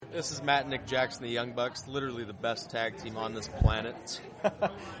This is Matt and Nick Jackson, the Young Bucks, literally the best tag team on this planet.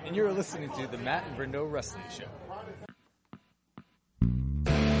 And you're listening to the Matt and Brendo Wrestling Show.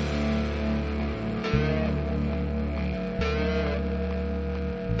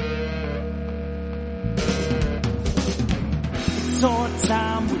 It's our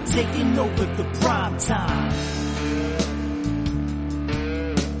time, we're taking over the prime time.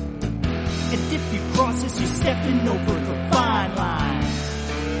 And if you cross us, you're stepping over the fine line.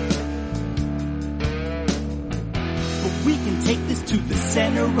 But we can take this to the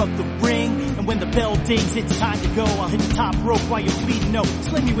center of the ring. And when the bell dings, it's time to go. I'll hit the top rope while you're bleeding out.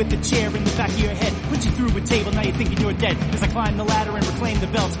 Slam you with the chair in the back of your head. Put you through a table, now you're thinking you're dead. As I climb the ladder and reclaim the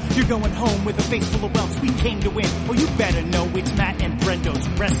belts, you're going home with a face full of welts. We came to win. Oh, you better know it's Matt and Brendo's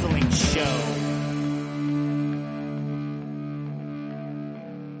Wrestling Show.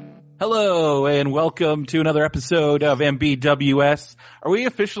 Hello, and welcome to another episode of Mbws. Are we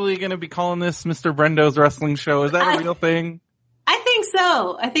officially going to be calling this Mr. Brendo's Wrestling Show? Is that a real thing? I think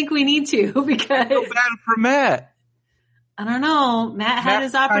so. I think we need to because I feel bad for Matt. I don't know. Matt had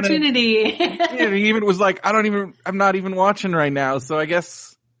his opportunity. He even was like, I'm not even watching right now. So I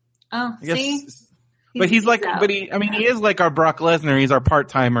guess. Oh, see? But he is like our Brock Lesnar. He's our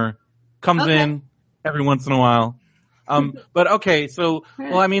part-timer. Comes in every once in a while. But okay, so,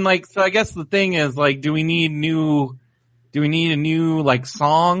 well, I mean, like, so I guess the thing is, like, do we need a new, like,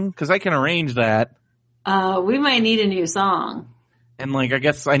 song? Cause I can arrange that. We might need a new song. And, like, I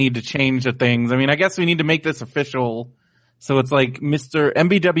guess I need to change the things. I mean, I guess we need to make this official. So it's like Mr.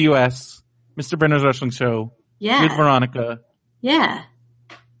 MBWS, Mr. Brendo's Wrestling Show. Yeah. With Veronica. Yeah.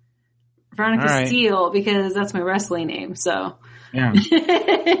 Veronica Steele, because that's my wrestling name, so. Yeah.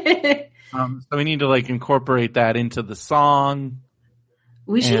 So we need to like incorporate that into the song.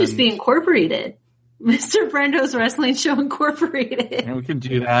 We should just be incorporated. Mr. Brendo's Wrestling Show Incorporated. And we can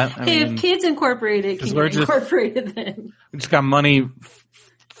do that. If Kids Incorporated can get incorporated, then. We just got money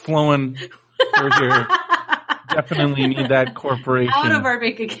flowing through here. Definitely need that corporation. Out of our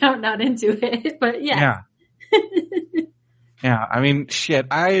bank account, not into it, but yeah. Yeah, I mean, shit,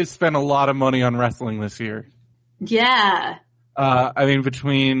 I spent a lot of money on wrestling this year. Yeah. I mean,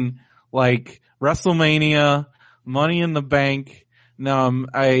 between like WrestleMania, Money in the Bank,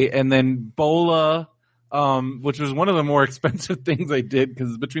 and then Bola, which was one of the more expensive things I did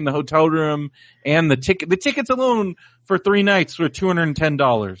because between the hotel room and the tickets alone for 3 nights were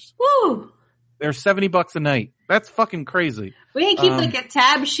 $210. Woo! They're $70 a night. That's fucking crazy. We can keep like a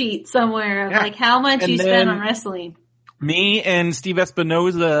tab sheet somewhere of like how much you spent on wrestling. Me and Steve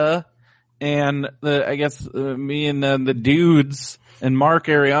Espinoza and me and the dudes. And Mark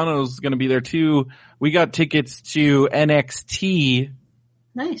Ariano's going to be there too. We got tickets to NXT.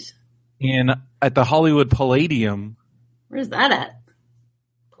 Nice. At the Hollywood Palladium. Where's that at?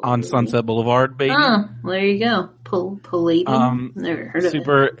 On Sunset Boulevard, baby. Oh, there you go. Palladium. Never heard of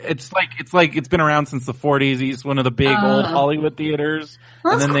it. It's been around since the 40s. It's one of the big old Hollywood theaters.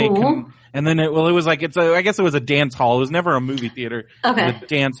 That's cool. I guess it was a dance hall. It was never a movie theater. Okay. It was a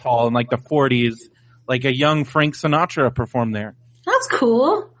dance hall in like the 40s. Like a young Frank Sinatra performed there. That's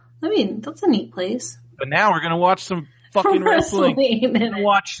cool. I mean, that's a neat place. But now we're going to watch some fucking wrestling. We're going to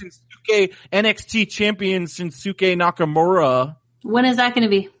watch NXT champion Shinsuke Nakamura. When is that going to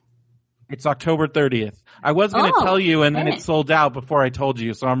be? It's October 30th. I was going to tell you, and then it sold out before I told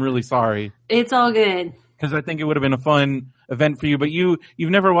you, so I'm really sorry. It's all good. Because I think it would have been a fun event for you. But you've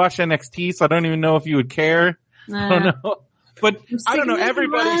never watched NXT, so I don't even know if you would care. I don't know. But I don't know.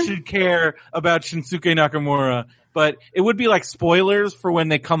 Everybody should care about Shinsuke Nakamura. But it would be like spoilers for when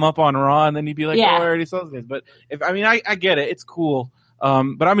they come up on Raw, and then you'd be like, "Oh, I already saw this." But I get it. It's cool.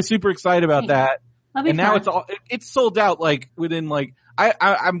 But I'm super excited about that. And now it's sold out. Like within like,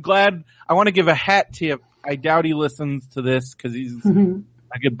 I'm glad. I want to give a hat tip. I doubt he listens to this because he's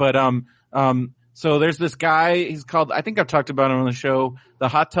not good. But so there's this guy. He's called. I think I've talked about him on the show. The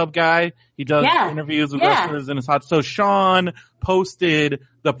Hot Tub Guy. He does interviews with wrestlers in his hot. So Sean posted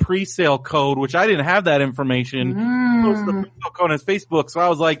the pre-sale code, which I didn't have that information. Posted the pre-sale code on his Facebook. So I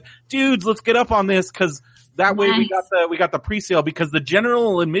was like, dudes, let's get up on this because that way we got the pre-sale because the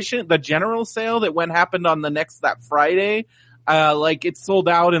general sale that happened on that Friday, like it sold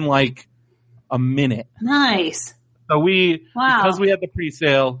out in like a minute. Nice. So because we had the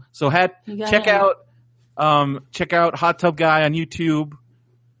pre-sale, so check out Hot Tub Guy on YouTube.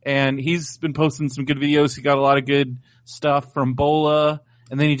 And he's been posting some good videos. He got a lot of good stuff from Bola.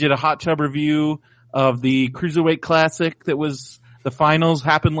 And then he did a hot tub review of the Cruiserweight Classic that was the finals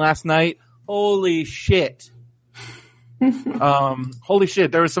happened last night. Holy shit. Holy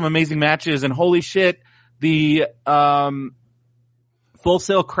shit. There were some amazing matches and holy shit. The Full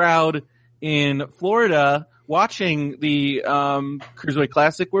Sail crowd in Florida watching the Cruiserweight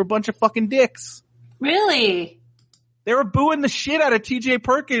Classic were a bunch of fucking dicks. Really? They were booing the shit out of TJ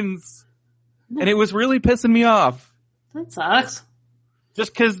Perkins, and it was really pissing me off. That sucks.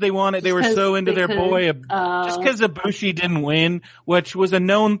 Just because they were so into their boy. Just because Ibushi didn't win, which was a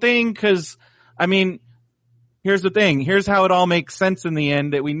known thing. Because I mean, here's the thing. Here's how it all makes sense in the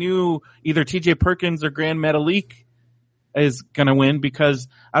end. That we knew either TJ Perkins or Grand Metalik is gonna win, because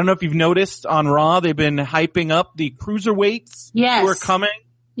I don't know if you've noticed on Raw, they've been hyping up the cruiserweights who are coming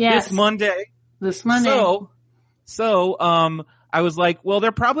this Monday. So, I was like, well,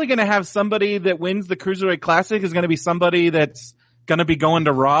 they're probably going to have somebody that wins the Cruiserweight Classic is going to be somebody that's going to be going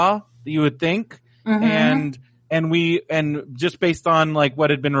to Raw, you would think. Mm-hmm. And just based on like what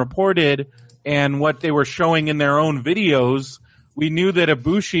had been reported and what they were showing in their own videos, we knew that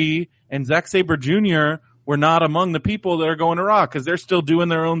Ibushi and Zack Sabre Jr. were not among the people that are going to Raw, because they're still doing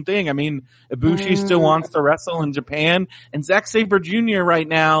their own thing. I mean, Ibushi still wants to wrestle in Japan, and Zack Sabre Jr. right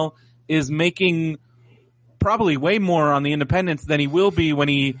now is making probably way more on the independents than he will be when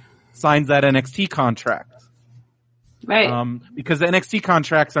he signs that NXT contract. Right. Because the NXT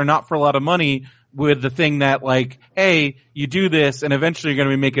contracts are not for a lot of money, with the thing that like, hey, you do this and eventually you're going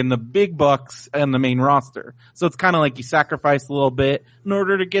to be making the big bucks on the main roster. So it's kind of like you sacrifice a little bit in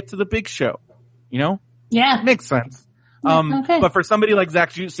order to get to the big show, you know? Yeah. Makes sense. Okay. But for somebody like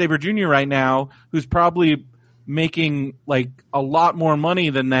Zack Sabre Jr. right now, who's probably making like a lot more money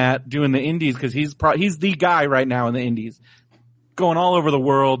than that doing the indies, because he's the guy right now in the indies, going all over the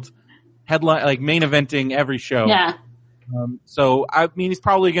world, headline, like main eventing every show. Yeah. So I mean, he's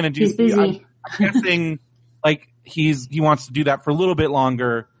probably going to do. He's busy. I'm guessing like he wants to do that for a little bit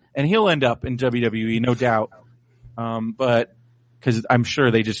longer, and he'll end up in WWE, no doubt. But because I'm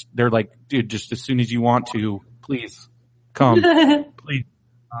sure they're like, dude, just as soon as you want to, please come, please.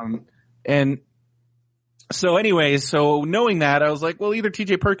 And so anyways, so knowing that, I was like, well, either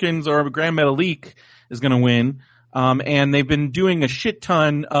TJ Perkins or Grand Metalik is going to win. And they've been doing a shit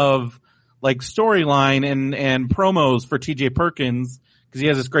ton of like storyline and promos for TJ Perkins, because he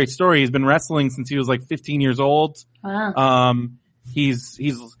has this great story. He's been wrestling since he was like 15 years old. Wow. He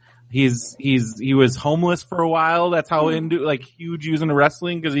was homeless for a while. That's how huge he was into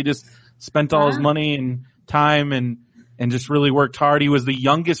wrestling, because he just spent all his money and time and just really worked hard. He was the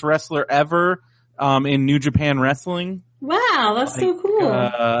youngest wrestler ever in New Japan Wrestling. Wow, that's so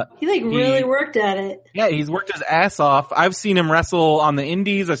cool. He really worked at it. Yeah, he's worked his ass off. I've seen him wrestle on the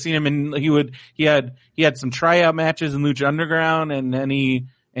indies. I've seen him he had some tryout matches in Lucha Underground, and then he's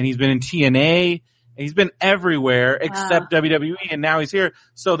been in TNA. He's been everywhere except WWE, and now he's here.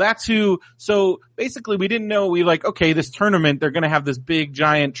 So that's so basically we didn't know, okay, this tournament, they're going to have this big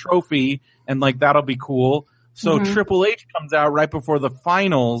giant trophy, and like that'll be cool. So Triple H comes out right before the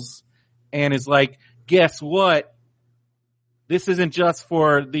finals and is like, guess what? This isn't just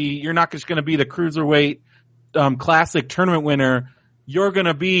for you're not just going to be the Cruiserweight Classic tournament winner. You're going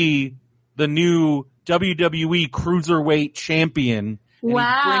to be the new WWE Cruiserweight champion. And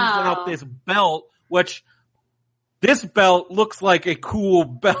wow. He brings out this belt, which this belt looks like a cool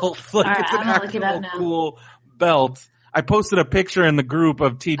belt. It's an actual cool belt. I posted a picture in the group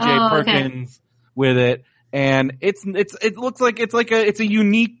of TJ Perkins with it, and it looks like it's a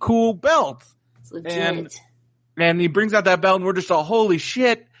unique, cool belt. It's legit. And he brings out that belt, and we're just all, holy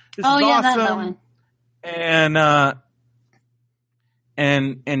shit, this is awesome. That one.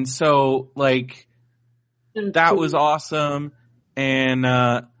 And so like that was awesome. And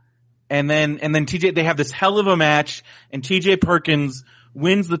then TJ, they have this hell of a match, and TJ Perkins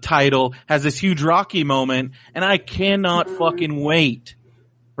wins the title, has this huge Rocky moment, and I cannot fucking wait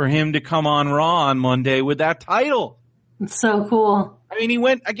for him to come on Raw on Monday with that title. It's so cool. I mean, he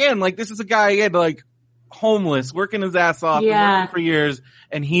went again, like this is a guy, he had like homeless, working his ass off, working for years,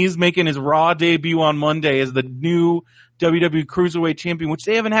 and he's making his Raw debut on Monday as the new WWE Cruiserweight champion, which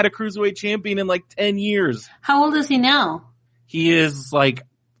they haven't had a Cruiserweight champion in like 10 years. How old is he now? He is like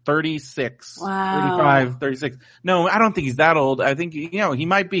 36, wow. 35, 36. No, I don't think he's that old. I think, he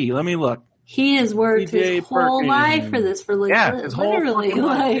might be. Let me look. He has worked his whole life for this, for his whole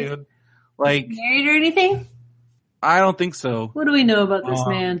life, dude. Like, married or anything? I don't think so. What do we know about this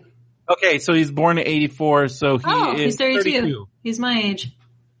man? Okay, so he's born in 84, so he's 32. He's my age.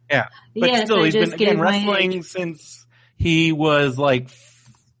 Yeah. But still, he's been wrestling since he was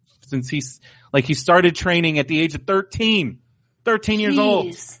he started training at the age of 13. 13 years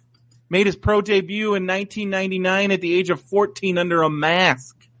old. Made his pro debut in 1999 at the age of 14 under a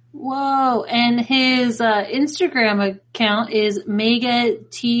mask. Whoa. And his Instagram account is MegaTJP.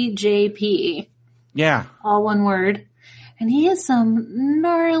 Yeah. All one word. And he has some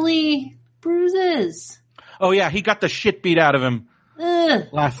gnarly bruises. Oh yeah, he got the shit beat out of him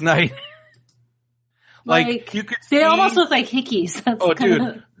last night. Like you could see, they almost look like hickeys. That's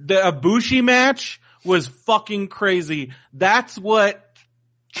dude, the Ibushi match was fucking crazy. That's what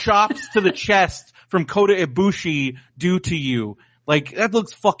chops to the chest from Kota Ibushi do to you. Like, that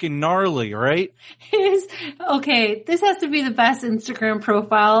looks fucking gnarly, right? Okay, this has to be the best Instagram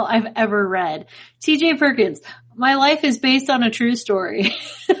profile I've ever read. TJ Perkins, my life is based on a true story.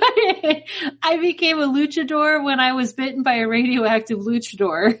 I became a luchador when I was bitten by a radioactive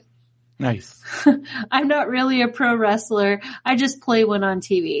luchador. Nice. I'm not really a pro wrestler. I just play one on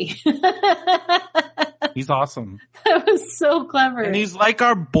TV. He's awesome. That was so clever. And he's like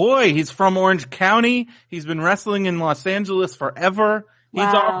our boy. He's from Orange County. He's been wrestling in Los Angeles forever. He's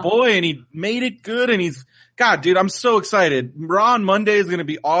our boy, and he made it good, and God, dude, I'm so excited. Raw on Monday is going to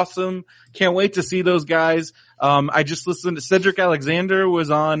be awesome. Can't wait to see those guys. I just listened to Cedric Alexander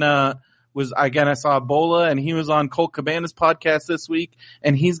I saw Ebola, and he was on Colt Cabana's podcast this week,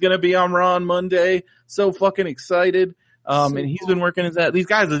 and he's going to be on Raw on Monday. So fucking excited. And he's been working these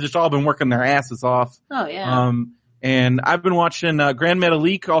guys have just all been working their asses off. Oh yeah. And I've been watching, Grand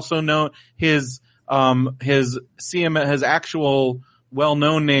Metalik, also known his actual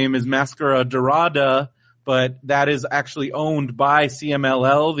well-known name is Mascara Dorada, but that is actually owned by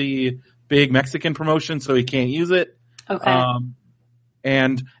CMLL, the big Mexican promotion, so he can't use it. Okay.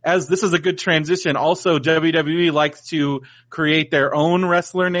 And as this is a good transition, also WWE likes to create their own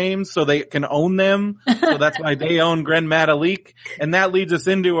wrestler names so they can own them. So that's why they own Grand Metalik. And that leads us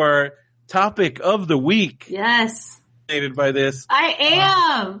into our topic of the week. Yes. By this. I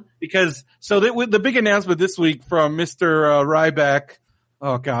am. Because, the big announcement this week from Mr. Ryback.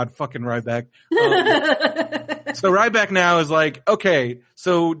 Oh God, fucking Ryback. So Ryback now is like, okay,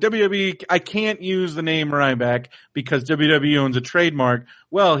 so WWE, I can't use the name Ryback because WWE owns a trademark.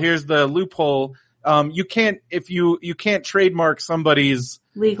 Well, here's the loophole. You can't trademark somebody's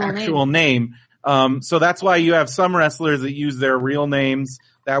legal actual name. So that's why you have some wrestlers that use their real names.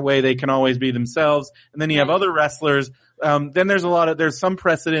 That way they can always be themselves. And then you have other wrestlers. Then there's some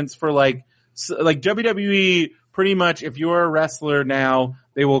precedents for like WWE. Pretty much, if you're a wrestler now,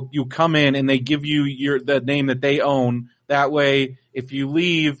 you come in and they give you the name that they own. That way, if you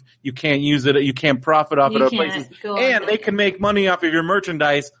leave, you can't use it, you can't profit off it other places. And they can make money off of your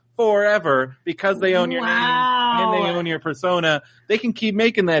merchandise forever because they own your name and they own your persona. They can keep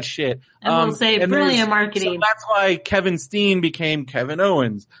making that shit. And we'll say brilliant marketing. So that's why Kevin Steen became Kevin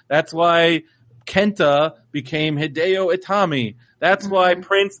Owens. That's why Kenta became Hideo Itami. That's why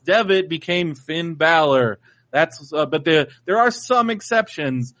Prince Devitt became Finn Balor. But there are some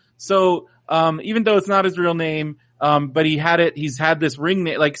exceptions. So, even though it's not his real name, but he's had this ring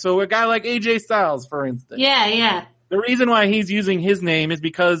name, so a guy like AJ Styles, for instance. Yeah, yeah. The reason why he's using his name is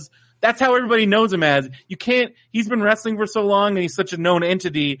because that's how everybody knows him as. He's been wrestling for so long and he's such a known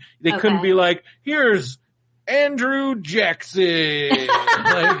entity, they couldn't be like, here's Andrew Jackson.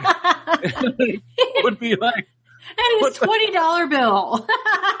 It would be like, and his $20 bill.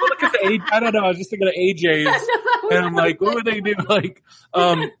 Look at the age. I don't know. I was just thinking of AJ's, and I'm like, what would they do? Like,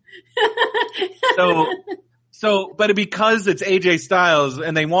 but because it's AJ Styles,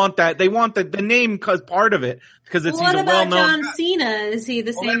 and they want the name because part of it because he's a well-known. What about John Cena? Is he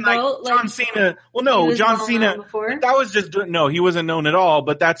the same boat? John Cena. Well, no, John Cena. That was just no. He wasn't known at all.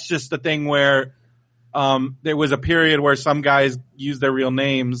 But that's just the thing where there was a period where some guys used their real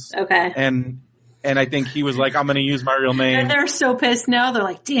names. Okay. And I think he was like, I'm going to use my real name. And they're so pissed now. They're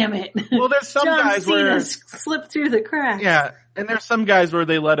like, damn it. Well, there's some guys where slipped through the cracks. Yeah. And there's some guys where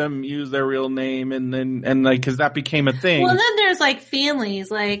they let him use their real name cause that became a thing. Well, then there's like families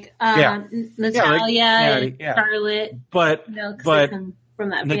like, Natalia, Charlotte. But from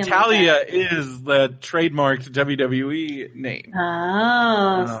that Natalia is the trademarked WWE name.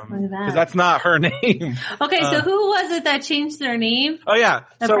 Oh, look at that. Cause that's not her name. Okay. So who was it that changed their name? Oh yeah.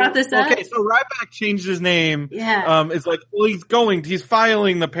 That brought this up? Okay. So Ryback changed his name. Yeah. It's like, well, he's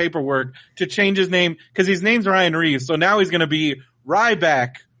filing the paperwork to change his name cause his name's Ryan Reeves. So now he's going to be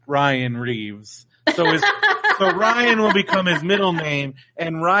Ryback Ryan Reeves. So Ryan will become his middle name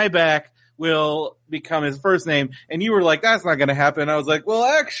and Ryback will become his first name. And you were like, that's not going to happen. I was like, well,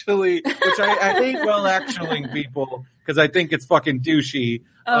 actually, which I hate actually people because I think it's fucking douchey.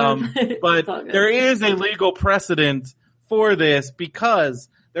 But there is a legal precedent for this because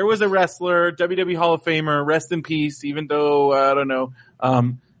there was a wrestler, WWE Hall of Famer, rest in peace, even though, I don't know.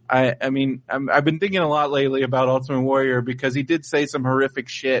 I've been thinking a lot lately about Ultimate Warrior because he did say some horrific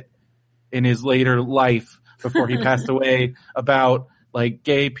shit in his later life before he passed away about like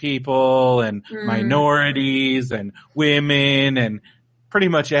gay people and minorities and women and pretty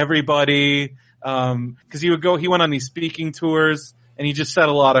much everybody. 'Cause he went on these speaking tours and he just said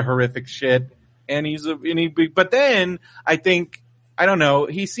a lot of horrific shit. And but then I think, I don't know,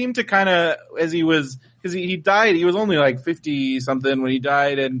 he seemed to kind of, cause he died, he was only like 50 something when he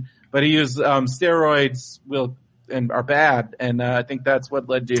died, but he was, steroids are bad. And, I think that's what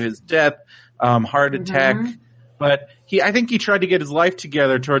led to his death, heart attack. But I think he tried to get his life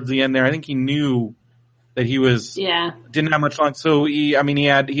together towards the end there. I think he knew that he didn't have much long. So he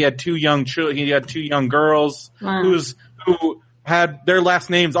had two young children, he had two young girls who had, their last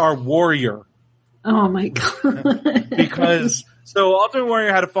names are Warrior. Oh my God. Because, so Ultimate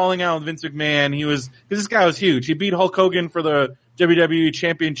Warrior had a falling out with Vince McMahon. Because this guy was huge. He beat Hulk Hogan for the WWE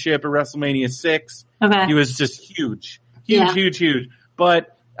Championship at WrestleMania 6. Okay. He was just huge. Huge.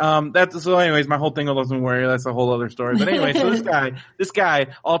 But, so anyways, my whole thing with Ultimate Warrior, that's a whole other story. But anyway, so this guy,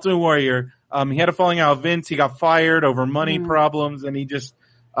 Ultimate Warrior, he had a falling out with Vince. He got fired over money problems, and he just,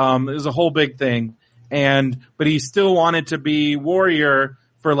 it was a whole big thing. But he still wanted to be Warrior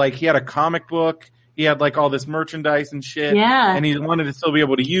for, like, he had a comic book. He had, like, all this merchandise and shit. Yeah. And he wanted to still be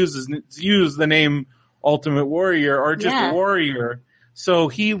able to use the name Ultimate Warrior or just Warrior. So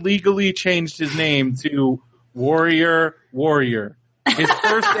he legally changed his name to Warrior. His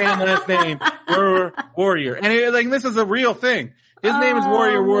first and last name were Warrior. And this is a real thing. His name is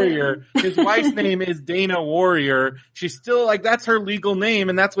Warrior. His wife's name is Dana Warrior. She's still, like, that's her legal name,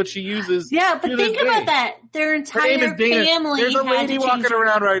 and that's what she uses. Yeah, but think about that. Their entire family. There's a lady walking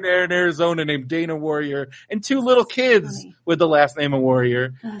around right there in Arizona named Dana Warrior, and two little kids with the last name of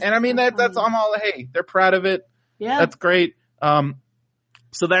Warrior. And I mean, that's I'm all, hey, they're proud of it. Yeah. That's great.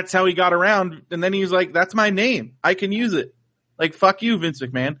 So that's how he got around, and then he was like, that's my name. I can use it. Like, fuck you, Vince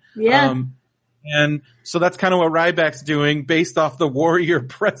McMahon. Yeah. And so that's kind of what Ryback's doing based off the Warrior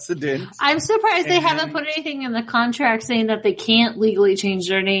precedent. I'm surprised they haven't put anything in the contract saying that they can't legally change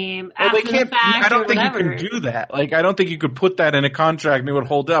their name after the fact. I don't think you can do that. Like, I don't think you could put that in a contract and it would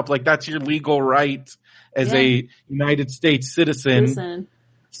hold up. Like, that's your legal right as a United States citizen.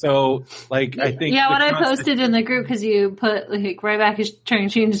 So, like, I think. Yeah, when I posted in the group, because you put, like, Ryback is trying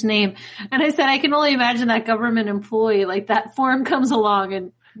to change his name. And I said, I can only imagine that government employee, like, that form comes along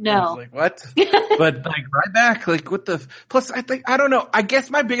and no. I was like, what? But, like, Ryback, like, what the, plus, I don't know. I guess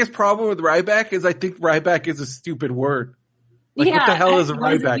my biggest problem with Ryback is I think Ryback is a stupid word. Like, what the hell is a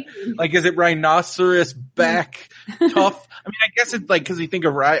Ryback? Like, is it rhinoceros back tough? I mean, I guess it's like, cause you think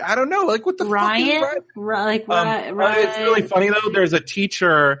of I don't know, like, what the fuck is Ryan? It's really funny though. There's a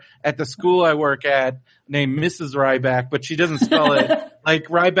teacher at the school I work at named Mrs. Ryback, but she doesn't spell it. Like,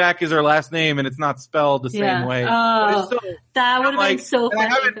 Ryback is her last name and it's not spelled the same way. Oh, that would have been so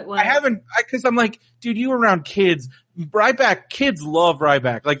funny if it was. Cause I'm like, dude, you were around kids. Ryback, kids love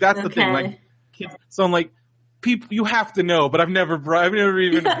Ryback. Like, that's the thing. Like, kids, so I'm like, people, you have to know, but I've never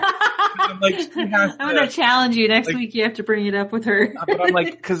even, I'm like, I'm going to challenge you next week. You have to bring it up with her. But I'm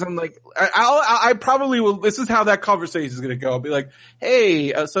like, cause I'm like, I probably will, this is how that conversation is going to go. I'll be like,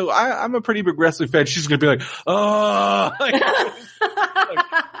 hey, so I'm a pretty big wrestling fan. She's going to be like, oh,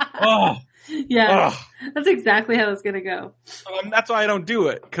 oh. Yeah, that's exactly how it's going to go. That's why I don't do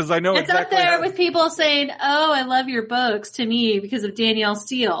it, because I know it's exactly up there with people saying, oh, I love your books to me because of Danielle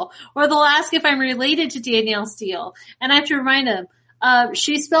Steele. Or they'll ask if I'm related to Danielle Steele. And I have to remind them,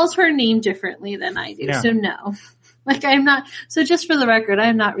 she spells her name differently than I do. Yeah. So no. Like, I'm not, so just for the record,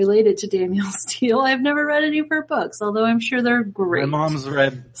 I'm not related to Danielle Steele. I've never read any of her books, although I'm sure they're great. My mom's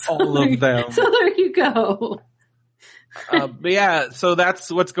read all of them. So there you go. But yeah, so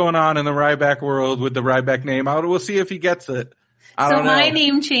that's what's going on in the Ryback world with the Ryback name. We'll see if he gets it. I don't know. My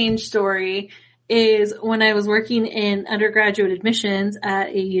name change story is when I was working in undergraduate admissions at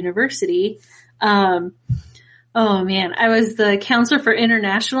a university. Oh man, I was the counselor for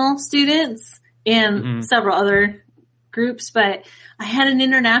international students and several other groups, but I had an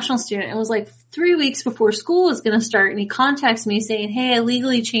international student. It was like 3 weeks before school was going to start, and he contacts me saying, hey, I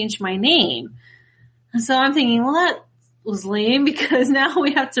legally changed my name. And so I'm thinking, well, that was lame, because now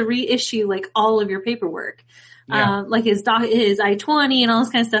we have to reissue like all of your paperwork, like his I-20 and all this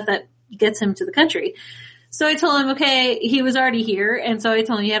kind of stuff that gets him to the country. So I told him, okay, he was already here, and so I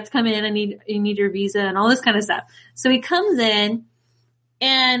told him, you have to come in. You need your visa and all this kind of stuff. So he comes in,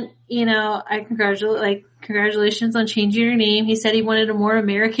 and I congratulations on changing your name. He said he wanted a more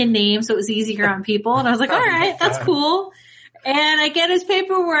American name, so it was easier on people, and I was like, all right, that's cool. And I get his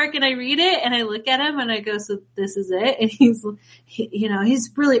paperwork and I read it and I look at him and I go, so this is it? And he's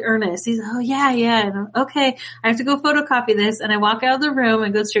really earnest. He's, oh yeah. And I'm, okay, I have to go photocopy this. And I walk out of the room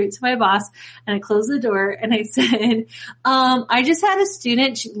and go straight to my boss and I close the door and I said, I just had a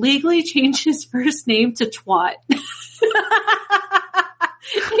student legally change his first name to Twat.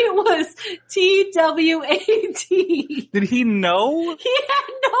 It was TWAT. Did he know? He had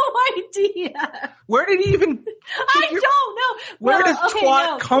no idea. Where did he even? I don't know. Where does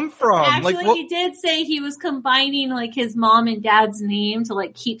twat come from? Actually, he did say he was combining like his mom and dad's name to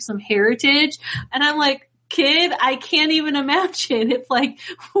like keep some heritage. And I'm like, kid, I can't even imagine if like,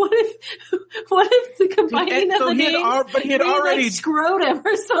 what if the combining of the names, but he had already like, scrotum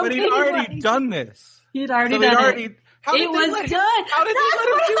or something. But he'd already done this. He'd already done it. How did it was done. How did they let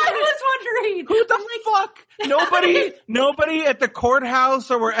him do I was wondering. Who the fuck? Nobody at the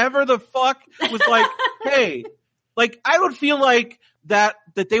courthouse or wherever the fuck was like, hey, like I would feel like that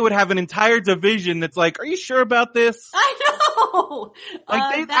they would have an entire division that's like, are you sure about this? I know.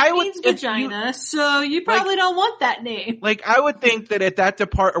 Like that means vagina, so you probably don't want that name. Like I would think that at that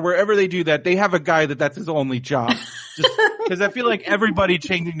department or wherever they do that, they have a guy that's his only job. Just because I feel like everybody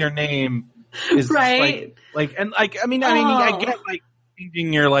changing their name is right. I get like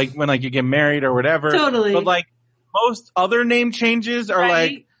changing your like when like you get married or whatever. Totally. But like most other name changes are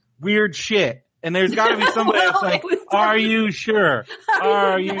like weird shit. And there's gotta be somebody that's like, are you sure?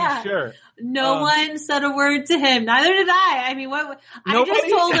 Are you sure? No one said a word to him. Neither did I. I mean, I just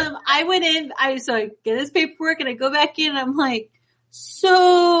told him, I went in, so I get his paperwork and I go back in and I'm like,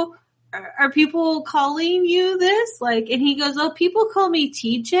 so are people calling you this? Like, and he goes, oh, people call me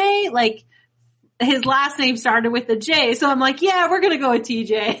TJ. Like, his last name started with a J, so I'm like, yeah, we're gonna go with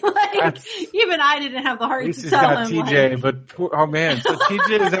TJ. Like, even I didn't have the heart to tell him. TJ, but oh man, so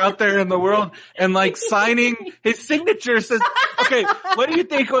TJ is out there in the world and like signing his signature says, okay, what do you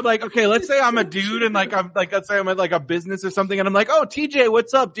think would like, okay, let's say I'm a dude and like let's say I'm at like a business or something and I'm like, oh TJ,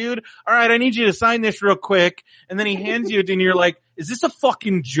 what's up, dude? All right, I need you to sign this real quick, and then he hands you it and you're like, is this a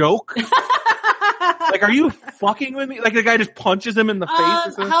fucking joke? Like, are you fucking with me? Like, the guy just punches him in the face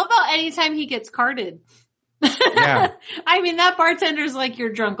or something? How about anytime he gets carded? Yeah. I mean, that bartender's like,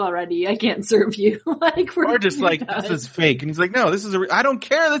 you're drunk already. I can't serve you. Like, or just like, this is fake. And he's like, no, this is I don't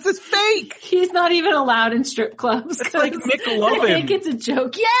care. This is fake. He's not even allowed in strip clubs. It's like McLovin. I think it's a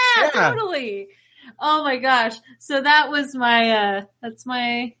joke. Yeah, totally. Oh my gosh. So that was that's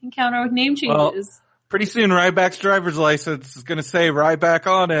my encounter with name changes. Well, pretty soon, Ryback's driver's license is going to say Ryback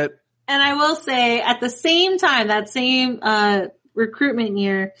on it. And I will say, at the same time, that same recruitment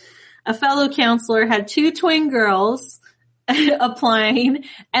year, a fellow counselor had 2 twin girls applying,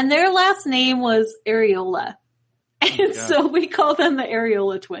 and their last name was Areola. And so we call them the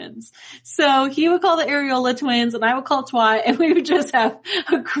Areola twins. So he would call the Areola twins, and I would call Twat, and we would just have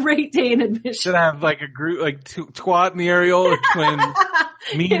a great day in admission. Should have like a group, like Twat and the Areola twins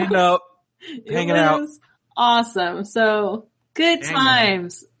meeting up, hanging out. Awesome. So good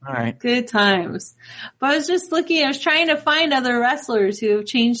times. All right. Good times. But I was just looking, I was trying to find other wrestlers who have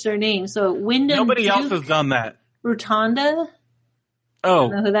changed their name. So Wyndham Nobody Duke, else has done that. Rotunda. Oh. I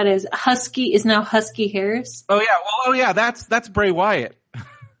don't know who that is. Husky is now Husky Harris. Oh yeah. Well, oh yeah, that's Bray Wyatt.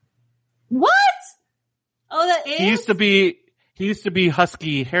 What? Oh, that is? He used to be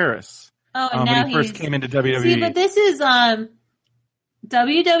Husky Harris. Oh, and now when he first came into WWE. See, but this is,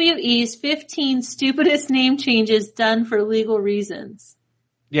 WWE's 15 stupidest name changes done for legal reasons.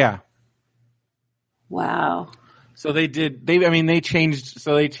 Yeah. Wow. So they changed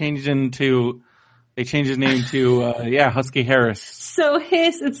his name to Husky Harris. So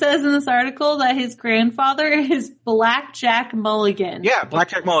it says in this article that his grandfather is Blackjack Mulligan. Yeah,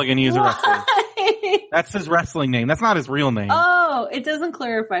 Blackjack Mulligan, he is a wrestler. That's his wrestling name. That's not his real name. Oh, it doesn't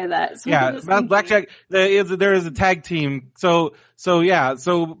clarify that. So yeah, Blackjack, there is a tag team. So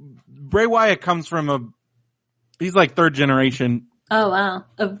Bray Wyatt comes from he's like 3rd generation. Oh wow.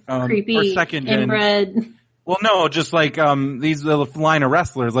 Of creepy or 2nd inbred. Well, no, just like, these the line of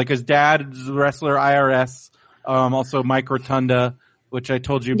wrestlers, like his dad is a wrestler, IRS, also Mike Rotunda, which I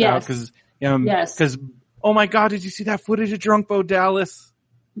told you about, cause, oh my God, did you see that footage of Drunk Bo Dallas?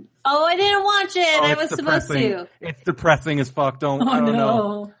 Oh, I didn't watch it. I was supposed to. It's depressing as fuck. I don't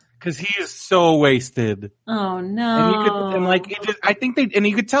know. Cause he is so wasted. Oh no. And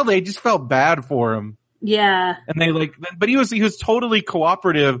you could tell they just felt bad for him. Yeah. And but he was totally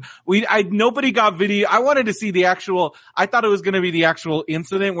cooperative. Nobody got video. I wanted to see I thought it was going to be the actual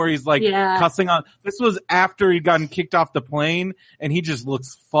incident where he's cussing on. This was after he'd gotten kicked off the plane and he just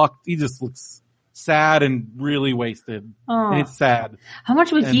looks fucked. He just looks sad and really wasted. Oh. And it's sad. How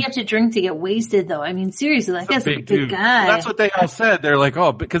much would he have to drink to get wasted, though? I mean, seriously, like, that's a big guy. Well, that's what they all said. They're like,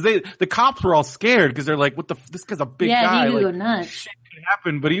 oh, because the cops were all scared because they're like, this guy's a big guy. Yeah, he would like, go nuts. Shit could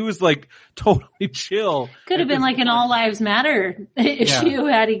happen, but he was like totally chill. Could have been like an All Lives Matter issue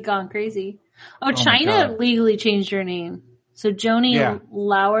had he gone crazy. Oh, China legally changed her name. So Joni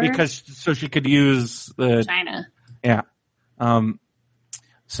Lauer. Because so she could use the China. Yeah.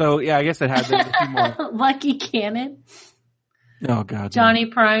 So yeah, I guess it had a few more. Lucky Cannon. Oh God. Johnny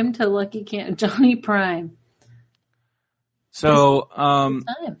Prime to Lucky Cannon. Johnny Prime. So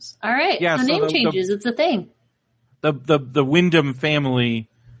times. All right. Yeah. So name changes. It's a thing. The Wyndham family.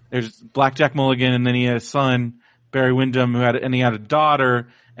 There's Black Jack Mulligan, and then he had a son, Barry Wyndham, and he had a daughter,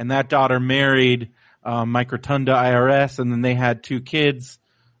 and that daughter married Mike Rotunda IRS, and then they had 2 kids.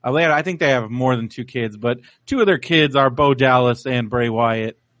 I think they have more than 2 kids, but 2 of their kids are Bo Dallas and Bray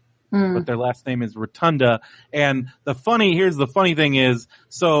Wyatt. But their last name is Rotunda. And here's the funny thing is,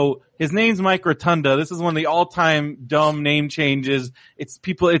 so his name's Mike Rotunda. This is one of the all-time dumb name changes. It's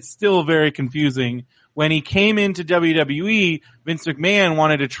still very confusing. When he came into WWE, Vince McMahon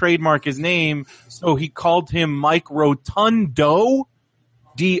wanted to trademark his name, so he called him Mike Rotundo,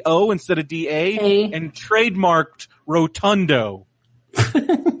 D-O instead of D-A, and trademarked Rotundo.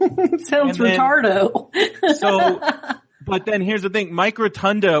 Sounds retardo. But then here's the thing. Mike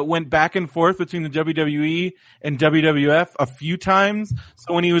Rotunda went back and forth between the WWE and WWF a few times.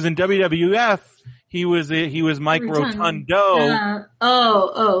 So when he was in WWF, he was Mike Rotundo.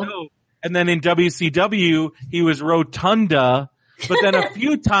 And then in WCW, he was Rotunda. But then a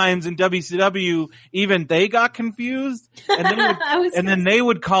few times in WCW, even they got confused, and then they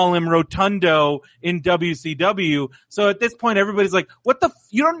would call him Rotundo in WCW. So at this point, everybody's like, "What the?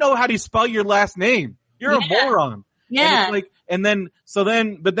 You don't know how to spell your last name? You're a moron." Yeah. And it's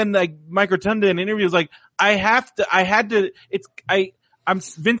like, but then like Mike Rotunda in an interview was like, I'm Vince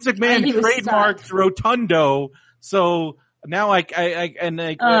McMahon trademarked Rotundo, so now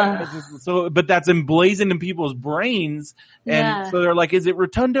but that's emblazoned in people's brains, and so they're like, is it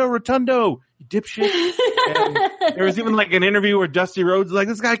Rotundo, you dipshit? And there was even like an interview where Dusty Rhodes was like,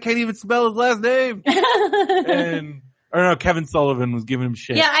 this guy can't even spell his last name, Kevin Sullivan was giving him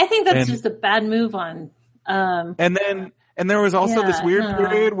shit. Yeah, I think that's just a bad move on. And there was also this weird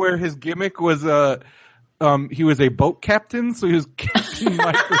period where his gimmick was he was a boat captain, so he was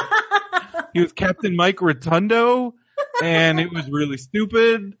Captain Mike Rotundo, and it was really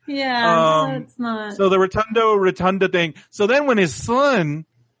stupid. Yeah, it's not. So the Rotunda thing. So then when his son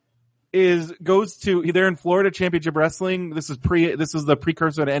they're in Florida Championship Wrestling. This is the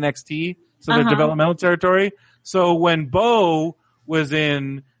precursor to NXT, so they're developmental territory. So when Bo was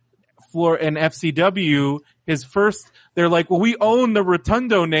in FCW, they're like, well, we own the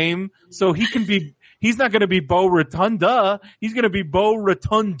Rotundo name, so he's not going to be Bo Rotunda, he's going to be Bo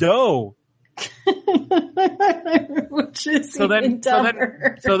Rotundo. Which is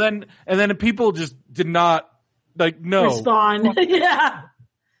dumber. So then people just did not respond. Yeah.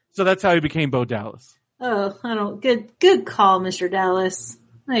 So that's how he became Bo Dallas. Oh, good call, Mr. Dallas.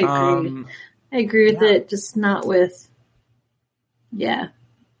 I agree. I agree with it, just not with,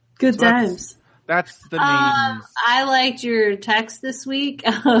 good times. That's the names. I liked your text this week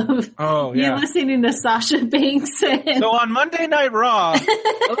of you listening to Sasha Banks. So on Monday Night Raw,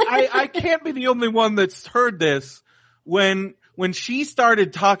 I can't be the only one that's heard this. When she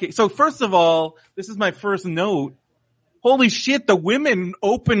started talking, so first of all, this is my first note. Holy shit, the women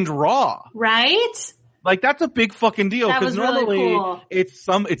opened Raw. Right? Like, that's a big fucking deal, because normally really cool. it's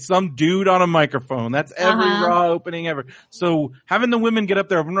some dude on a microphone. That's every Raw opening ever. So having the women get up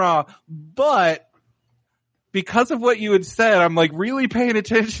there open Raw, but because of what you had said, I'm like really paying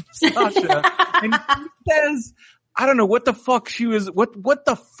attention to Sasha. And she says, I don't know what the fuck she was, what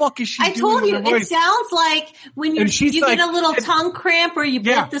the fuck is she doing? I told you, it sounds like when you get a little tongue cramp or you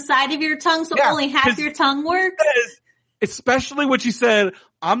bit the side of your tongue, so only half your tongue works. Especially when she said,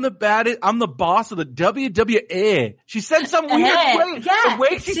 I'm the boss of the WWE. She said some weird way. Yeah, the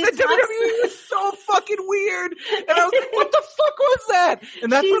way she said WWE was so fucking weird. And I was like, what the fuck was that?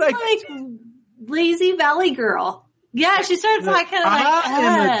 And that's what like lazy valley girl. Yeah, she started talking kind of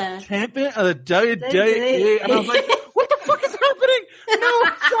I'm the champion of the WWE. And I was like, what the fuck is happening? No,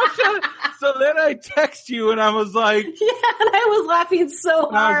 Sasha. So then I text you and I was like, and I was laughing so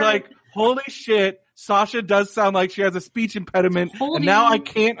hard. I was like, holy shit. Sasha does sound like she has a speech impediment, and now I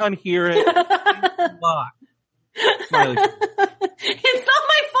can't unhear it. It's not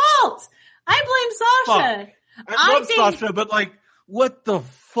my fault. I blame Sasha. I love Sasha, but like, what the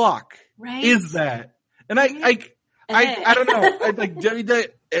fuck is that? And I don't know.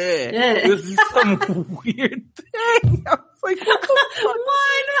 This is some weird thing. I was like, what the fuck? One,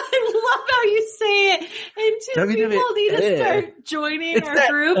 I love how you say it. And two, people need to start joining our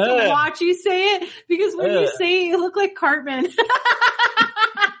group to watch you say it, because when you say it, you look like Cartman.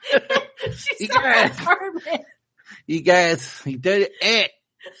 She sounds like Cartman. You guys, he did it.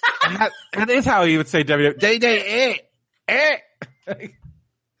 That is how he would say WWE. They did it. I'm gonna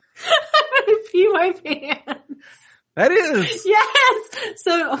pee my pants. That is. Yes.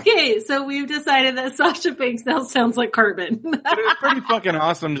 So we've decided that Sasha Banks now sounds like Cartman. But it was pretty fucking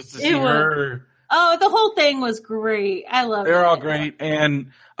awesome just to see her. Oh, the whole thing was great. I love it. They're all great.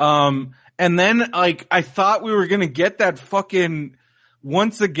 And then like I thought we were gonna get that fucking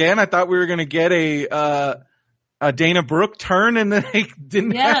once again. I thought we were gonna get a Dana Brooke turn, and then it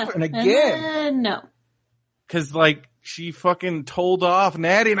didn't happen again. No. Cause like she fucking told off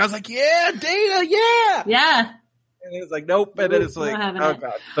Natty, and I was like, yeah, Dana, yeah. Yeah. And it was like, nope. And then it's like, oh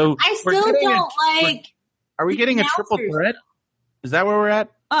god. So I still don't like. Are we getting a triple threat? Is that where we're at?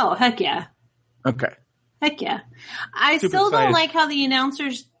 Oh, heck yeah. Okay. Heck yeah. I still don't like how the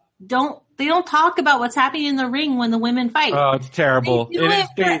announcers don't talk about what's happening in the ring when the women fight. Oh, it's terrible. They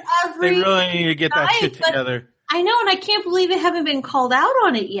really need to get that shit together. I know, and I can't believe they haven't been called out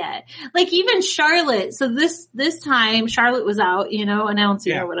on it yet. Like even Charlotte. So this time Charlotte was out,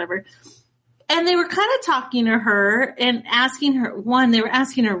 announcing or whatever. And they were kind of talking to her and asking her, they were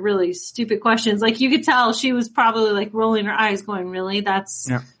asking her really stupid questions. Like you could tell she was probably like rolling her eyes going, really? That's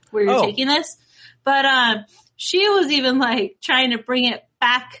where you're taking this? But she was even like trying to bring it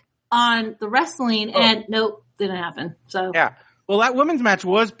back on the wrestling and nope, didn't happen. So yeah. Well, that women's match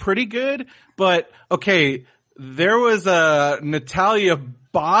was pretty good, but okay, there was a Natalya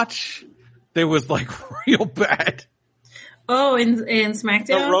botch that was like real bad. Oh, in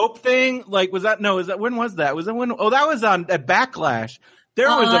SmackDown? The rope thing? Like, when was that? Was it when? Oh, that was at Backlash.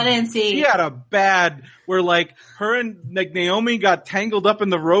 I didn't see. She had a bad, where like, her and like Naomi got tangled up in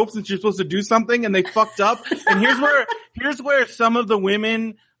the ropes and she was supposed to do something and they fucked up. And here's where some of the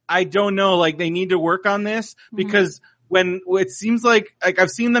women, I don't know, like they need to work on this because when it seems like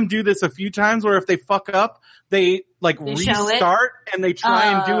I've seen them do this a few times where if they fuck up, they restart and they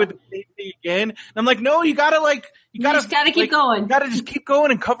try and do it the same thing again. And I'm like, no, you gotta keep going. You gotta just keep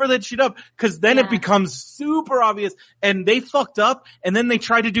going and cover that shit up. Cause then it becomes super obvious and they fucked up and then they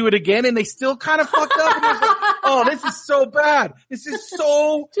try to do it again and they still kind of fucked up. And it's like, oh, this is so bad. This is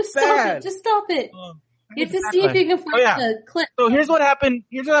so bad. Just stop it. You have to see if you can find the clip. So here's what happened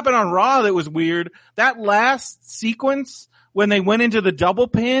on Raw that was weird. That last sequence when they went into the double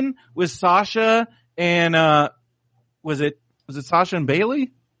pin with Sasha and was it Sasha and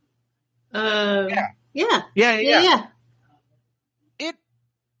Bailey? Yeah. It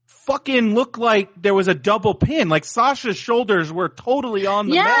fucking looked like there was a double pin. Like Sasha's shoulders were totally on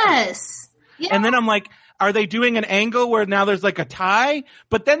the mat. Yeah. And then I'm like, are they doing an angle where now there's like a tie?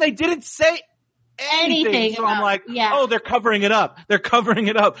 But then they didn't say anything. So I'm like, oh, they're covering it up. They're covering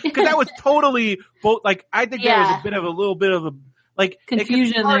it up. Because that was totally both. Like, I think there was a little bit of a like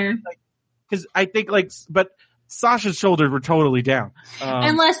confusion there. Because I think but Sasha's shoulders were totally down.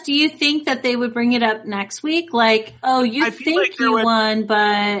 Unless, do you think that they would bring it up next week? Like, oh, you think like you won,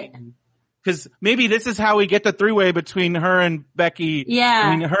 but because maybe this is how we get the three-way between her and Becky. Yeah,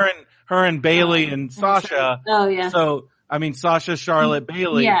 I mean her and Bailey and Sasha. Oh yeah. So I mean Sasha, Charlotte,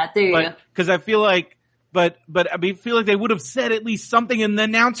 Bailey. Yeah, there you go. Because I feel like, but I feel like they would have said at least something, and the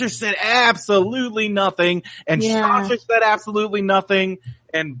announcer said absolutely nothing, and Sasha said absolutely nothing,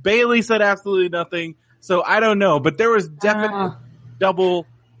 and Bailey said absolutely nothing. So I don't know, but there was definitely double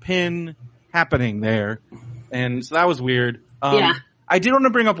pin happening there. And so that was weird. I did want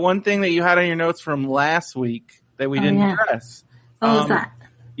to bring up one thing that you had on your notes from last week that we didn't address. What was that?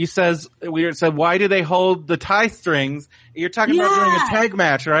 You said, why do they hold the tie strings? You're talking about during a tag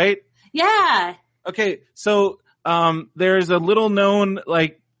match, right? Yeah. Okay. So, there's a little known,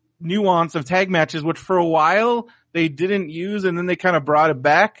 like, nuance of tag matches, which for a while they didn't use, and then they kind of brought it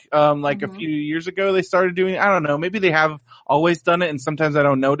back. A few years ago they started doing, I don't know, maybe they have always done it and sometimes I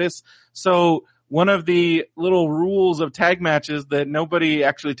don't notice. So one of the little rules of tag matches that nobody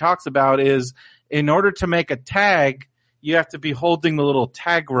actually talks about is in order to make a tag, you have to be holding the little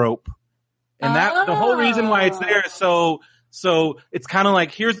tag rope. And the whole reason why it's there is so it's kind of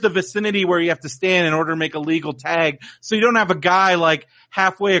like, here's the vicinity where you have to stand in order to make a legal tag. So you don't have a guy like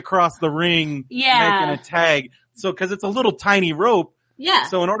halfway across the ring making a tag. So, cause it's a little tiny rope. Yeah.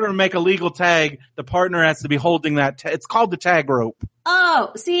 So in order to make a legal tag, the partner has to be holding that. It's called the tag rope.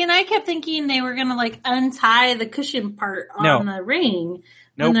 Oh, see, and I kept thinking they were going to like untie the cushion part on the ring.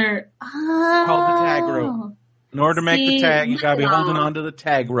 Nope. They're called the tag rope. In order to make the tag, you gotta be holding onto the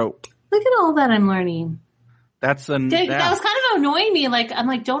tag rope. Look at all that I'm learning. That was kind of annoying me. Like, I'm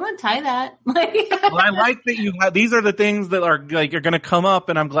like, don't untie that. Like, well, I like that you have, these are the things that are like, you're going to come up,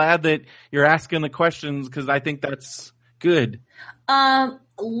 and I'm glad that you're asking the questions because I think that's good. I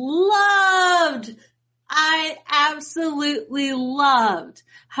absolutely loved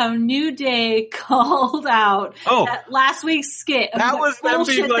how New Day called out that last week's skit. That was them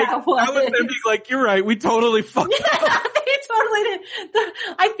being like, you're right. We totally fucked up. They totally did.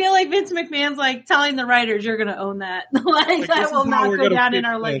 I feel like Vince McMahon's like telling the writers, you're going to own that. like that will not go down in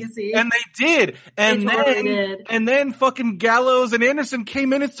our legacy. And they did. And then fucking Gallows and Anderson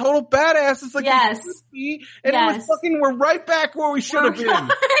came in as total badass. It's like, yes. And it was fucking, we're right back where we should have been.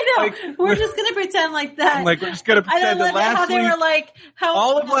 I know. Like, we're just going to pretend like that. Like, we're just going to pretend that last how they week, were like, how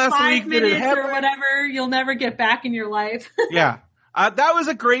all of last 5 week minutes that it happened, or whatever, you'll never get back in your life. Yeah. That was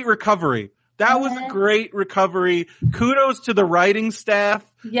a great recovery. That was a great recovery. Kudos to the writing staff.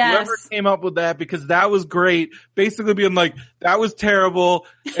 Yes. Whoever came up with that, because that was great. Basically being like, that was terrible.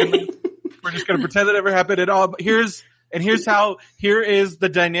 And we're just going to pretend that never happened at all. But here is the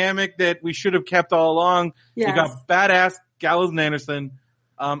dynamic that we should have kept all along. Yes. You got badass Gallows and Anderson.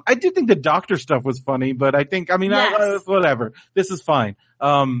 I did think the doctor stuff was funny, but whatever. This is fine.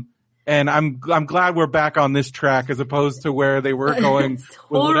 And I'm glad we're back on this track as opposed to where they were going with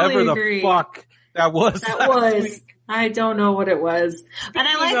whatever the fuck that was. Week. I don't know what it was. And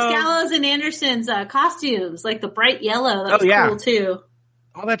I liked Gallows and Anderson's costumes, like the bright yellow. That was cool too.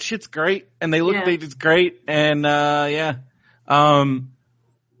 All that shit's great, and they look just great. And let's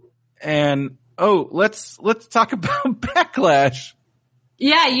talk about Backlash.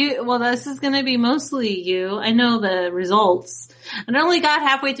 Yeah, this is going to be mostly you. I know the results. And I only got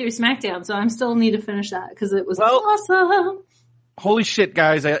halfway through SmackDown, so I still need to finish that because it was awesome. Holy shit,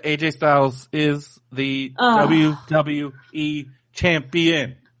 guys. AJ Styles is the WWE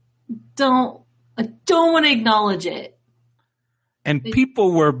champion. I don't want to acknowledge it. And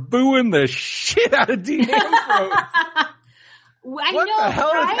people were booing the shit out of Dean Ambrose. What the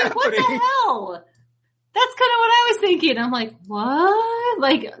hell? That's kind of what I was thinking. I'm like, what?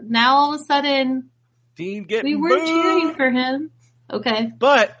 Like, now all of a sudden, Dean getting we were booed. cheering for him. Okay.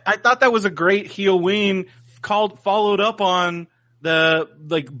 But I thought that was a great heel win followed up on the,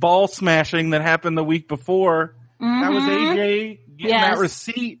 ball smashing that happened the week before. Mm-hmm. That was AJ getting that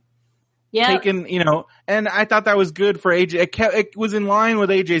receipt. Yeah. Taken, and I thought that was good for AJ. It was in line with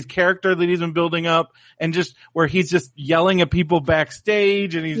AJ's character that he's been building up, and just where he's just yelling at people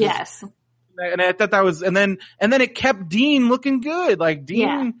backstage, and he's and I thought that was, and then it kept Dean looking good. Like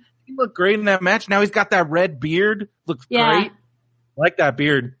Dean, he looked great in that match. Now he's got that red beard, looks great. I like that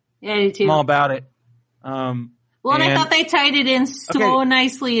beard. Yeah, you too. I'm all about it. And I thought they tied it in so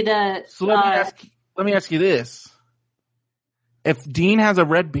nicely to. So let me ask you this. If Dean has a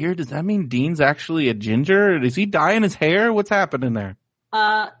red beard, does that mean Dean's actually a ginger? Is he dyeing his hair? What's happening there?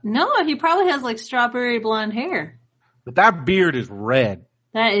 No, he probably has like strawberry blonde hair. But that beard is red.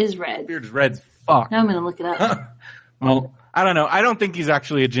 That is red. That beard is red as fuck. Now I'm going to look it up. Well, I don't know. I don't think he's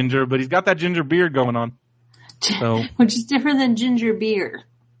actually a ginger, but he's got that ginger beard going on. So, which is different than ginger beer.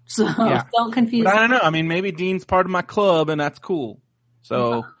 So don't confuse. But I don't know. I mean, maybe Dean's part of my club, and that's cool.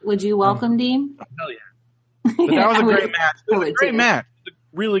 So would you welcome Dean? Hell yeah. But that was a great match. It was a great match. It was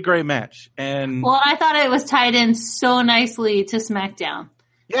a really great match. And I thought it was tied in so nicely to SmackDown.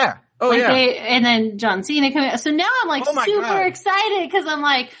 Yeah. Oh, yeah. And then John Cena coming out. So now I'm like super excited because I'm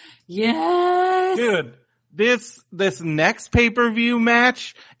like, yes. Dude, this next pay-per-view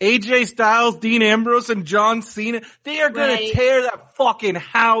match, AJ Styles, Dean Ambrose, and John Cena, they are going to tear that fucking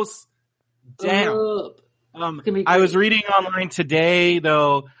house down. I was reading online today,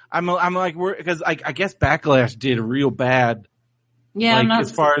 though. I'm like, because I guess Backlash did real bad. Yeah, like, as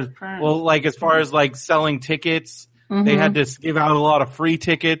far as like selling tickets, they had to give out a lot of free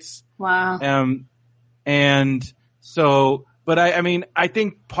tickets. Wow. And so, but I mean, I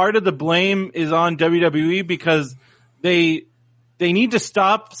think part of the blame is on WWE because they need to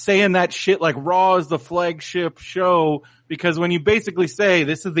stop saying that shit like Raw is the flagship show, because when you basically say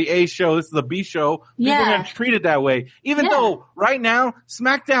this is the A show, this is the B show, people are going to treat it that way. Even though right now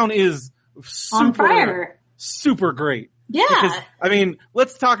SmackDown is on fire. Super great. Yeah. Because, I mean,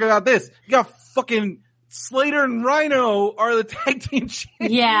 let's talk about this. You got fucking Slater and Rhino are the tag team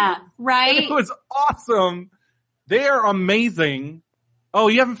champions. Yeah, right. And it was awesome. They are amazing. Oh,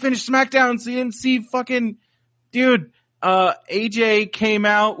 you haven't finished SmackDown, so you didn't see fucking dude. AJ came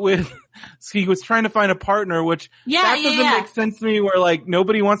out with, he was trying to find a partner, which that doesn't make sense to me, where like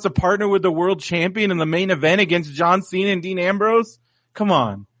nobody wants to partner with the world champion in the main event against John Cena and Dean Ambrose. Come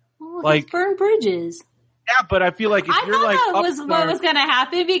on. Like burn bridges. Yeah, but I feel like if you're like that was what was going to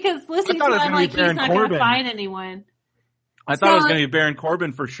happen because listening to it, I'm like, he's not going to find anyone. I thought it was going to be Baron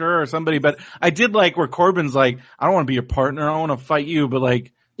Corbin for sure or somebody, but I did like where Corbin's like, I don't want to be your partner. I don't want to fight you, but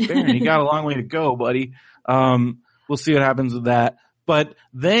like, Baron, you got a long way to go, buddy. We'll see what happens with that. But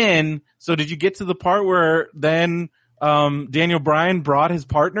then, so did you get to the part where then Daniel Bryan brought his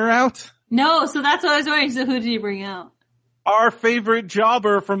partner out? No, so that's what I was wondering. So who did he bring out? Our favorite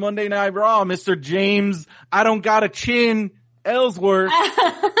jobber from Monday Night Raw, Mr. James, I don't got a chin, Ellsworth.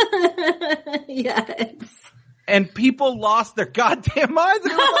 Yes. And people lost their goddamn minds.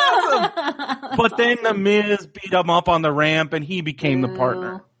 It was awesome. But then The Miz beat him up on the ramp and he became the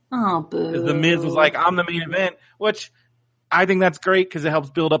partner. Oh, boo. The Miz was like, I'm the main event, which I think that's great because it helps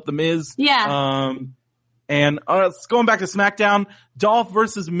build up The Miz. Yeah. And going back to SmackDown, Dolph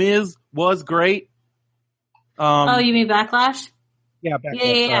versus Miz was great. Oh, you mean Backlash? Yeah,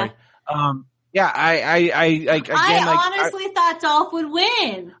 Backlash. Yeah. I honestly thought Dolph would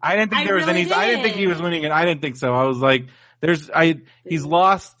win. I didn't think there was any. I didn't think he was winning it. I didn't think so. I was like, he's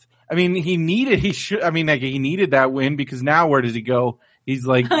lost. I mean, he needed that win because now where does he go? He's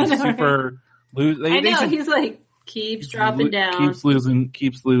like super lose. I know. He's like keeps dropping down, keeps losing.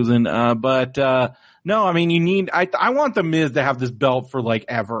 But no, I mean, I want the Miz to have this belt for like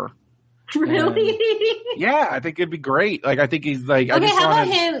ever. Really? Yeah, I think it'd be great. Like, I think he's like, okay, I just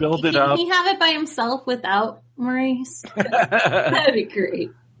want to build it up. Can he have it by himself without Maurice? That'd be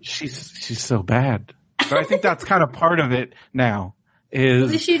great. She's so bad. But I think that's kind of part of it now. Is at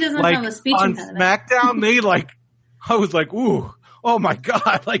least she doesn't like, have a speech on impediment. SmackDown, they like, I was like, ooh, oh my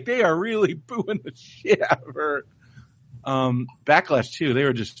God, like they are really booing the shit out of her. Backlash too, they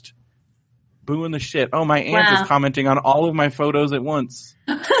were just booing the shit. Oh, my aunt is commenting on all of my photos at once.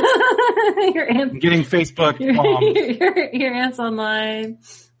 Your aunt getting Facebook bombed. your aunt's online.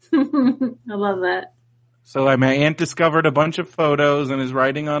 I love that. So my aunt discovered a bunch of photos and is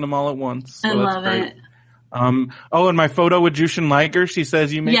writing on them all at once. So I love it. Oh, and my photo with Jushin Liger, she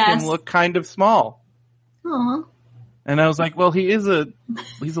says you make him look kind of small. Aww. And I was like, well, he's a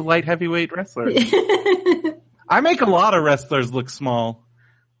light heavyweight wrestler. I make a lot of wrestlers look small.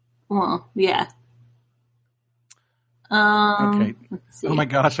 Well, yeah. Okay. Oh my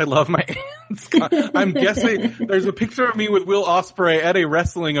gosh, I love my aunts. I'm guessing there's a picture of me with Will Ospreay at a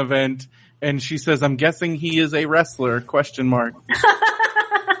wrestling event, and she says, "I'm guessing he is a wrestler?" ?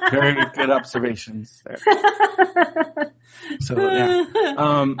 Very good observations there. So yeah,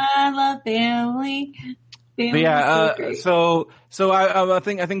 I love family. But yeah, so I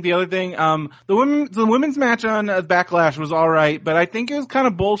think the other thing, the women's match on Backlash was all right, but I think it was kind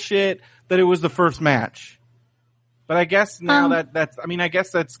of bullshit that it was the first match. But I guess now I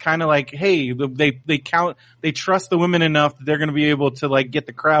guess that's kind of like, hey, they trust the women enough that they're going to be able to like get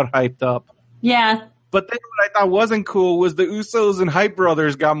the crowd hyped up. Yeah. But then what I thought wasn't cool was the Usos and Hype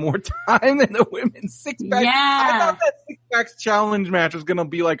Brothers got more time than the women's six-pack. Yeah. I thought that six-pack challenge match was going to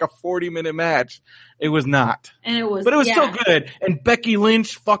be like a 40-minute match. It was not. And it was, but it was still good. And Becky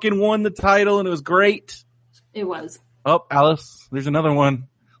Lynch fucking won the title and it was great. It was. Oh, Alice, there's another one.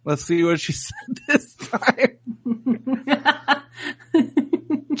 Let's see what she said this time.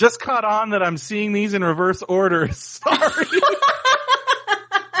 Just caught on that I'm seeing these in reverse order. Sorry.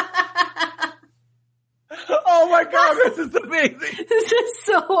 Oh my God, this is amazing. This is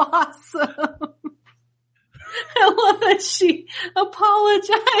so awesome. I love that she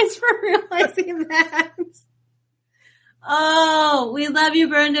apologized for realizing that. Oh, we love you,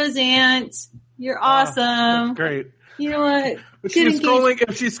 Brenda's aunt. You're awesome. That's great. You know what? If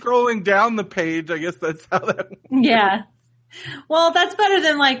she's scrolling down the page, I guess that's how that works. Yeah. Well, that's better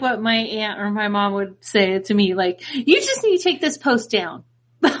than like what my aunt or my mom would say to me. Like, you just need to take this post down.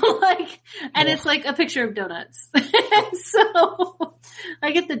 It's like a picture of donuts. So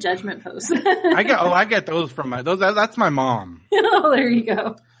I get the judgment post. I get those from that's my mom. Oh, there you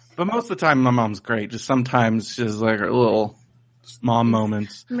go. But most of the time my mom's great. Just sometimes she's like her little mom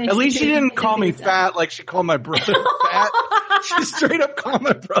moments. At least she didn't call me fat like she called my brother fat. She straight up called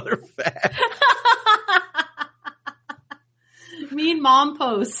my brother fat. Mean mom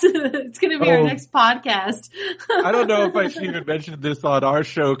posts. It's going to be our next podcast. I don't know if I should even mention this on our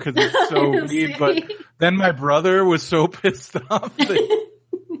show because it's so mean, but then my brother was so pissed off.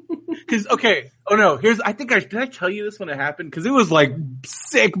 Because, okay, oh no, did I tell you this when it happened? Because it was like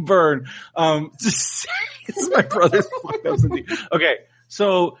sick burn. This is my brother's fucked up sense. Okay,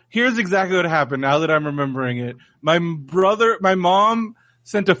 so here's exactly what happened now that I'm remembering it. My mom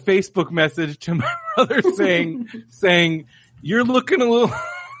sent a Facebook message to my brother saying, You're looking a little fat.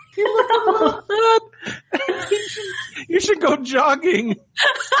 You should go jogging.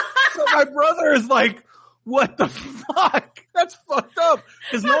 So my brother is like, what the fuck? That's fucked up.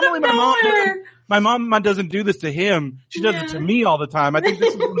 Because normally my mom doesn't do this to him. She does it to me all the time. I think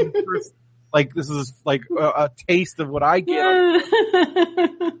this is one of the first, this is like a taste of what I get.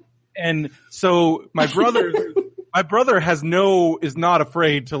 And so my brother is not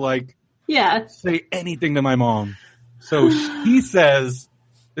afraid to say anything to my mom. So he says,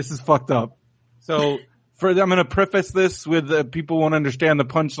 this is fucked up. So I'm going to preface this with people won't understand the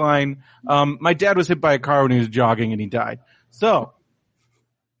punchline. My dad was hit by a car when he was jogging and he died. So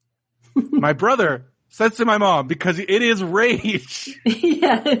my brother says to my mom, because it is rage.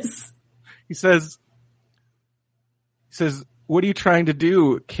 Yes. He says, what are you trying to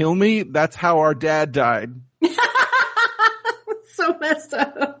do? Kill me? That's how our dad died. So messed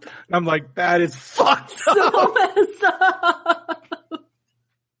up. I'm like, that is fucked up. So messed up.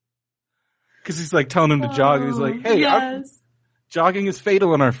 Because he's like telling him to jog. He's like, hey, jogging is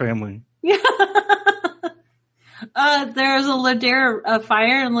fatal in our family. Yeah. There's a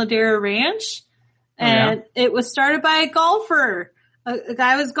fire in Ladera Ranch, and it was started by a golfer. A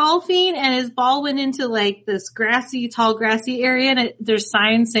guy was golfing, and his ball went into this tall grassy area, and there's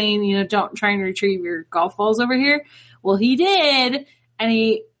signs saying, don't try and retrieve your golf balls over here. Well, he did, and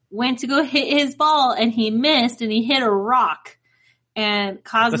he went to go hit his ball, and he missed, and he hit a rock and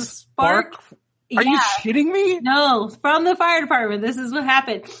caused a spark. Are you shitting me? No, from the fire department. This is what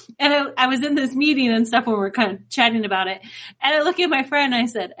happened. And I was in this meeting and stuff when we were kind of chatting about it. And I look at my friend and I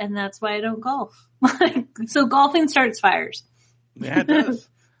said, and that's why I don't golf. So golfing starts fires. Yeah, it does.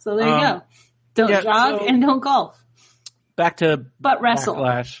 So there you go. Don't jog and don't golf. Back to wrestle.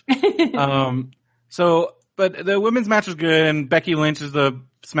 Backlash. But the women's match was good, and Becky Lynch is the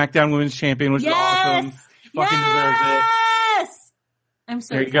SmackDown Women's Champion, which is awesome. She fucking deserves it. Yes! I'm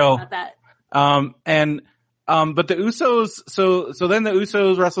so excited about that. But the Usos, so then the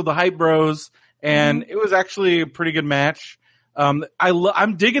Usos wrestled the Hype Bros, and it was actually a pretty good match. I'm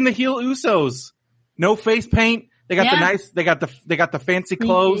digging the heel Usos. No face paint. They got they got the fancy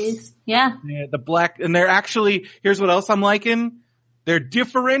clothes. Yeah. The black, and they're actually, here's what else I'm liking. They're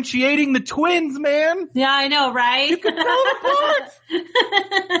differentiating the twins, man. Yeah, I know, right? You can tell apart.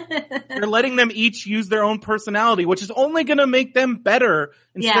 They're letting them each use their own personality, which is only going to make them better.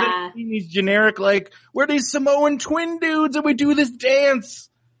 Instead of being these generic, we're these Samoan twin dudes and we do this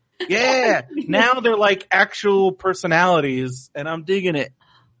dance. Yeah. Now they're actual personalities, and I'm digging it.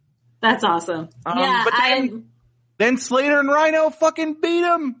 That's awesome. But then Slater and Rhino fucking beat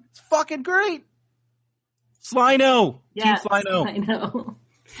him. It's fucking great. Slino. Yeah, Team Slino.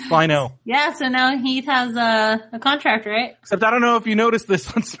 Slino. Yeah, so now Heath has a contract, right? Except I don't know if you noticed this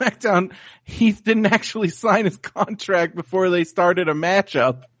on SmackDown. Heath didn't actually sign his contract before they started a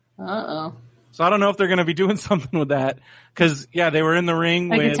matchup. Uh-oh. So I don't know if they're going to be doing something with that. Because, they were in the ring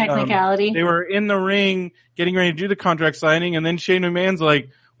with... a technicality. They were in the ring getting ready to do the contract signing, and then Shane McMahon's like,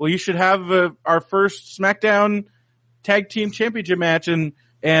 well, you should have our first SmackDown Tag Team Championship match, and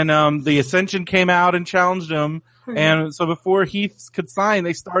the Ascension came out and challenged him. And so before Heath could sign,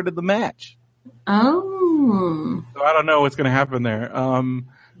 they started the match. Oh. So I don't know what's going to happen there.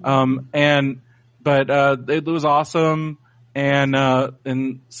 But it was awesome.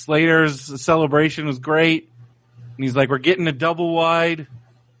 And Slater's celebration was great. And he's like, we're getting a double wide.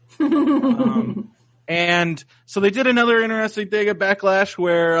 And so they did another interesting thing at Backlash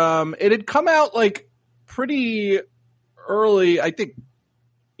where, it had come out pretty early, I think,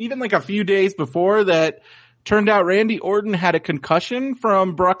 even a few days before that. Turned out Randy Orton had a concussion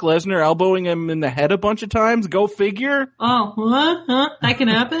from Brock Lesnar elbowing him in the head a bunch of times. Go figure. Oh, what? That can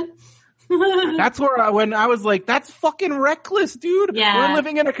happen? That's when I was like, that's fucking reckless, dude. Yeah. We're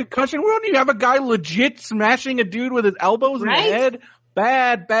living in a concussion. We don't even have a guy legit smashing a dude with his elbows in the head.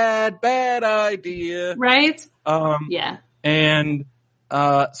 Bad idea. Right? Yeah. And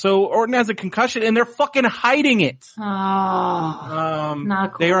so Orton has a concussion and they're fucking hiding it. Oh,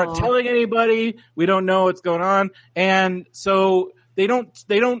 not cool. They aren't telling anybody. We don't know what's going on. And so they don't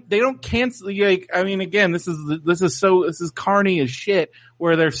cancel. Again, this is carny as shit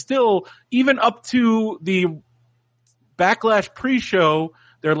where they're still, even up to the Backlash pre-show,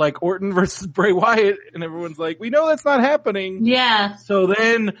 they're like Orton versus Bray Wyatt and everyone's like, we know that's not happening. Yeah. So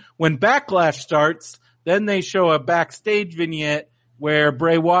then when Backlash starts, then they show a backstage vignette where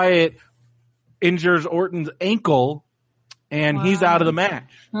Bray Wyatt injures Orton's ankle and he's out of the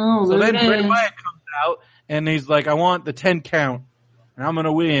match. Oh, so then Bray Wyatt comes out and he's like, I want the 10 count and I'm going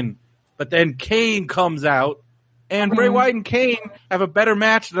to win. But then Kane comes out and Bray Wyatt and Kane have a better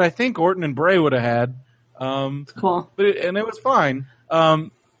match than I think Orton and Bray would have had. Cool. But it was fine.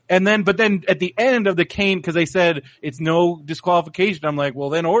 but then at the end of the Kane, because they said it's no disqualification, I'm like, well,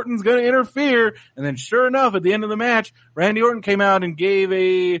 then Orton's going to interfere. And then sure enough, at the end of the match, Randy Orton came out and gave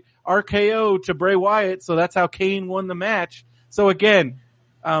a RKO to Bray Wyatt. So that's how Kane won the match. So again,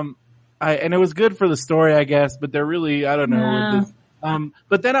 and it was good for the story, I guess, but they're really, I don't know.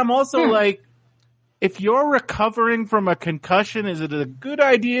 But then I'm also like, if you're recovering from a concussion, is it a good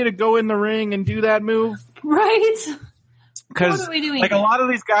idea to go in the ring and do that move? Right. Because like a lot of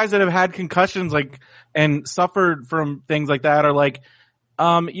these guys that have had concussions, like, and suffered from things like that are like,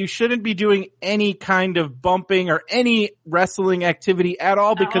 you shouldn't be doing any kind of bumping or any wrestling activity at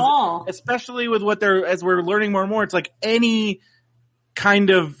all, because especially with what as we're learning more and more, it's like any kind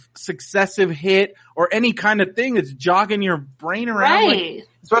of successive hit or any kind of thing that's jogging your brain around, like,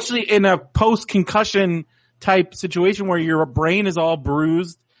 especially in a post-concussion type situation where your brain is all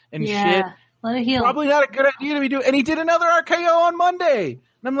bruised and shit. Let it heal. Probably not a good idea to be doing. And he did another RKO on Monday. And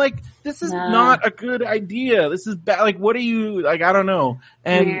I'm like, this is not a good idea. This is bad. Like, what are you, like, I don't know.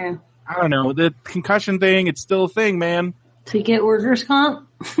 And I don't know. The concussion thing, it's still a thing, man. To get workers' comp?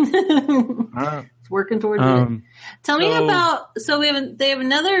 It's working towards it. Tell me about, they have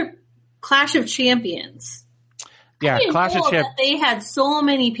another Clash of Champions. Yeah, Clash of Champions. They had so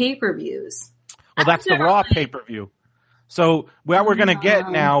many pay-per-views. Well, that's the Raw pay-per-view. So what we're going to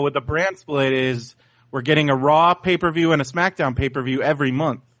get now with the brand split is we're getting a Raw pay-per-view and a SmackDown pay-per-view every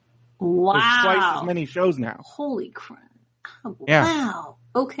month. Wow. There's twice as many shows now. Holy crap. Oh, yeah. Wow.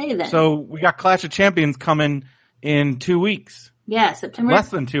 Okay, then. So we got Clash of Champions coming in 2 weeks. Yeah, September less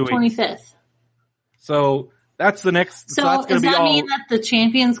than 2 weeks. 25th. So that's the next. So that's does that mean that the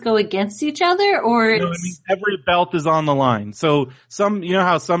champions go against each other, or no, I mean, every belt is on the line. So you know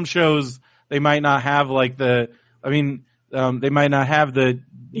how some shows they might not have like they might not have the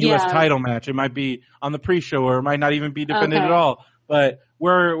U.S. title match. It might be on the pre-show, or it might not even be defended at all. But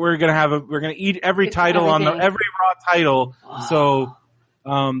we're gonna eat every title on every Raw title. Oh. So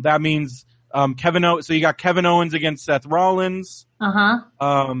that means Kevin Owens. So you got Kevin Owens against Seth Rollins.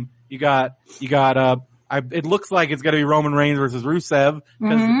 You got it looks like it's gonna be Roman Reigns versus Rusev.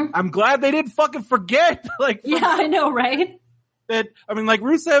 Because I'm glad they didn't fucking forget. I know, right? That, I mean, like,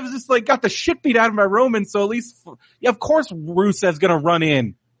 Rusev's just, like, got the shit beat out of him by Roman, so at least, of course Rusev's gonna run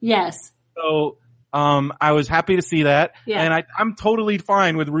in. Yes. So, I was happy to see that. Yeah. And I'm totally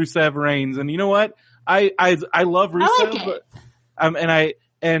fine with Rusev Reigns. And you know what? I love Rusev. I like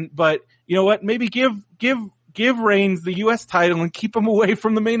it. But you know what? Maybe give Reigns the U.S. title and keep him away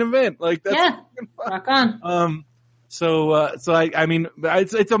from the main event. Like, that's rock on. I mean,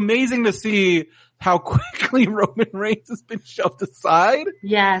 it's amazing to see how quickly Roman Reigns has been shoved aside.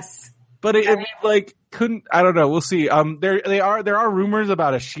 Yes. But I don't know. We'll see. There are rumors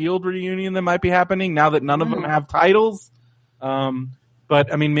about a Shield reunion that might be happening now that none of them have titles.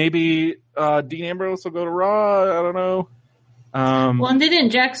 But I mean, maybe, Dean Ambrose will go to Raw. I don't know. Well,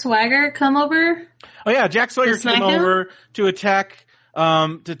 didn't Jack Swagger come over? Oh yeah, Jack Swagger came over to attack,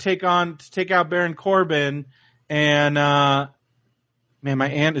 to take out Baron Corbin, and, man, my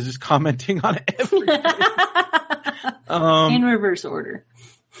aunt is just commenting on everything. In reverse order.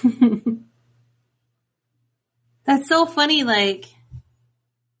 That's so funny, like.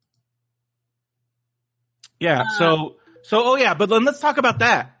 Yeah, but then let's talk about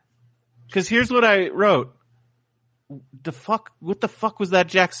that. Because here's what I wrote. What the fuck was that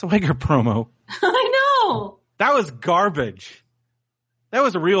Jack Swagger promo? I know! That was garbage. That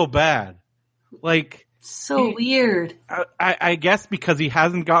was real bad. Like. So weird. I guess because he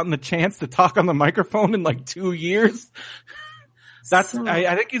hasn't gotten the chance to talk on the microphone in like 2 years. I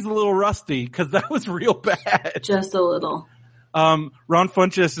think he's a little rusty because that was real bad. Just a little. Ron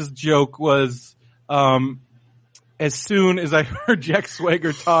Funchess's joke was, as soon as I heard Jack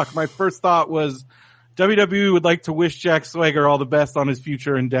Swagger talk, my first thought was WWE would like to wish Jack Swagger all the best on his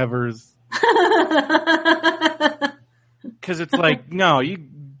future endeavors. Cause it's like, no.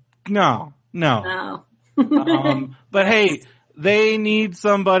 But hey, they need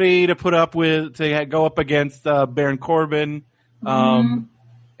somebody to put up with, to go up against, Baron Corbin. But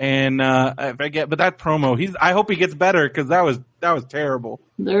that promo, I hope he gets better, cause that was terrible.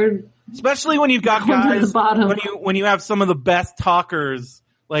 Especially when you've got guys, when you have some of the best talkers,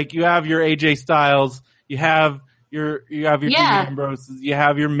 like you have your AJ Styles, you have your Dean Ambrose, you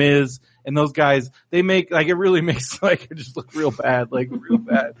have your Miz, and those guys, they make, like, it really makes, like, it just look real bad, like, real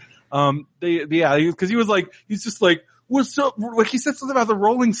bad. Cause he was like, he's just like, what's up? Like, he said something about the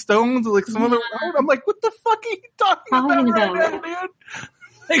Rolling Stones, or like some other word. I'm like, what the fuck are you talking about right now, dude?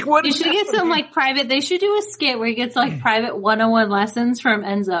 Like, what? You should get some, like, private, they should do a skit where he gets, like, private 101 lessons from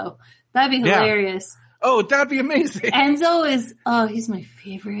Enzo. That'd be hilarious. Oh, that'd be amazing. Enzo is, he's my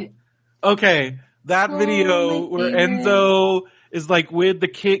favorite. Okay, that video where Enzo is like with the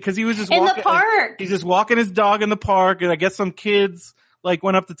kid, because he was just in walking the park. He's just walking his dog in the park, and I guess some kids like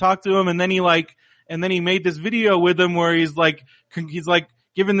went up to talk to him, and then he made this video with him where he's like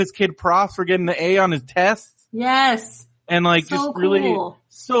giving this kid props for getting the A on his test. Yes. And like so just cool. really,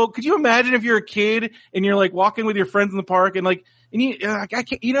 so could you imagine if you're a kid and you're like walking with your friends in the park and like, and you, I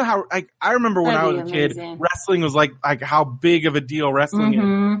can't, you know how, I remember when I was a kid, wrestling was like how big of a deal wrestling is.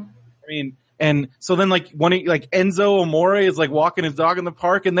 I mean, and so then like Enzo Amore is like walking his dog in the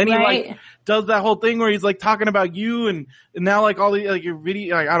park, and then he like does that whole thing where he's like talking about you, and now like all the like your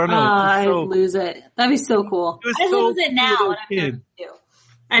video, like I don't know. I'd lose it. That'd be so cool. I lose it now.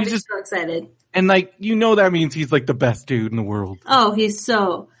 I'm just so excited. And like, you know, that means he's like the best dude in the world. Oh, he's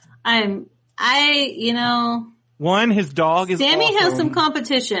so, One, his dog is Sammy awesome. has some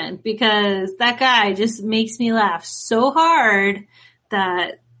competition because that guy just makes me laugh so hard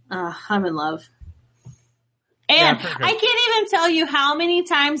that I'm in love. And I can't even tell you how many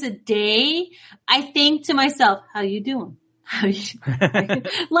times a day I think to myself, how you doing?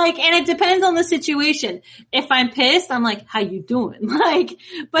 Like, and it depends on the situation. If I'm pissed, I'm like, how you doing? Like,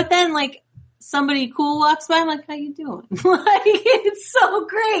 but then like, somebody cool walks by, I'm like, how you doing? Like, it's so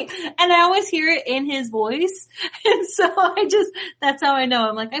great. And I always hear it in his voice. And so that's how I know.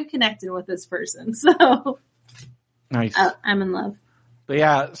 I'm like, I'm connected with this person. So. Nice. I'm in love. But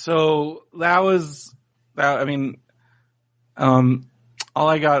yeah, so that was, I mean, all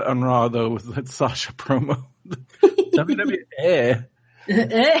I got on Raw though was that Sasha promo. WWE.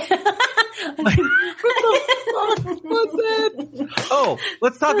 Like, what the fuck was that? Oh,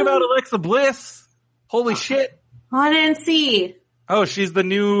 let's talk about Alexa Bliss. Holy shit. Oh, I didn't see. Oh, she's the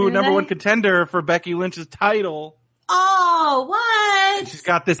new number one contender for Becky Lynch's title. Oh, what? She's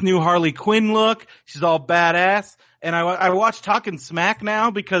got this new Harley Quinn look. She's all badass. And I watch Talking Smack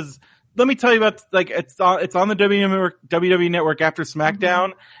now because let me tell you about, like, it's on the WWE Network after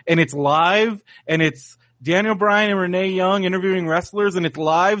SmackDown, and it's live, and it's Daniel Bryan and Renee Young interviewing wrestlers, and it's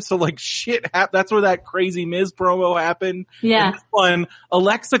live. So like shit, that's where that crazy Miz promo happened. Yeah. And this one,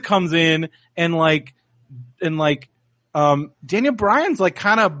 Alexa comes in and Daniel Bryan's like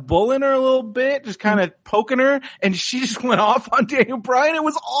kind of bullying her a little bit, just kind of poking her, and she just went off on Daniel Bryan. It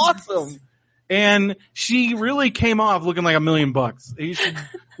was awesome. And she really came off looking like $1 million. You should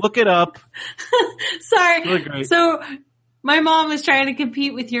look it up. Sorry. Really great. So my mom is trying to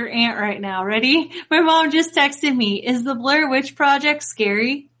compete with your aunt right now. Ready? My mom just texted me, is the Blair Witch Project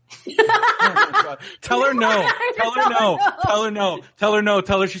scary? Oh tell her no. Tell her no. Tell her no. Tell her no.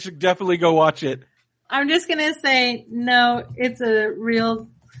 Tell her she should definitely go watch it. I'm just going to say, no, it's a real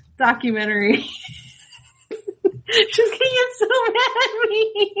documentary. She's going to get so mad at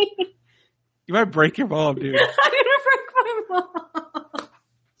me. You might break your mom, dude. I'm going to break my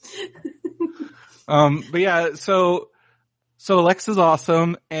mom. But yeah, so Alexa's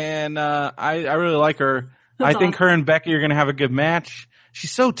awesome, and I really like her. I think her and Becky are going to have a good match.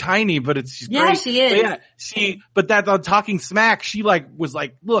 She's so tiny, but she's great. Yeah, she is. But that on Talking Smack, she was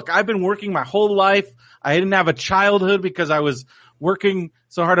like, look, I've been working my whole life. I didn't have a childhood because I was working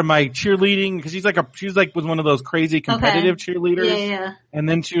so hard on my cheerleading, because she was one of those crazy competitive cheerleaders. Yeah. And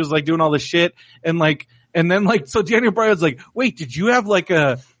then she was like doing all this shit, and then so Daniel Bryan was like, wait, did you have like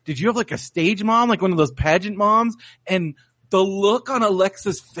a stage mom, like one of those pageant moms? And the look on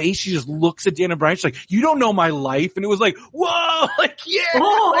Alexa's face, she just looks at Daniel Bryan. She's like, you don't know my life. And it was like, whoa, like, yeah.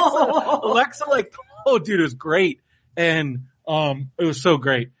 Alexa, like, oh, dude, it was great. And, it was so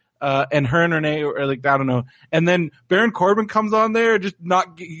great. And her and Renee are like, I don't know. And then Baron Corbin comes on there, just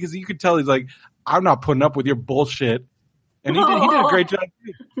not, because you could tell he's like, I'm not putting up with your bullshit. And he did a great job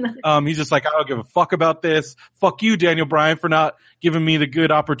too. He's just like, I don't give a fuck about this. Fuck you, Daniel Bryan, for not giving me the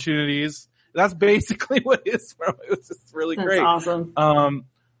good opportunities. That's basically what it is. It was just really great. That's awesome.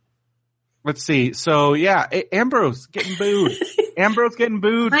 Let's see. So yeah, Ambrose getting booed. Ambrose getting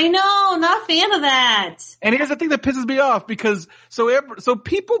booed. I know, not a fan of that. And here's the thing that pisses me off, because so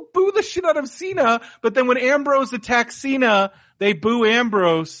people boo the shit out of Cena, but then when Ambrose attacks Cena, they boo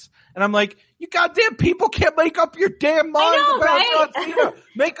Ambrose. And I'm like, you goddamn people can't make up your damn mind about John Cena.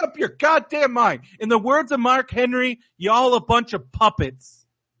 Make up your goddamn mind. In the words of Mark Henry, y'all a bunch of puppets.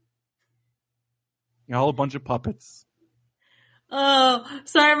 Y'all a bunch of puppets. Oh,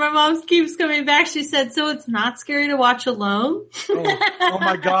 sorry, my mom keeps coming back. She said, so it's not scary to watch alone? Oh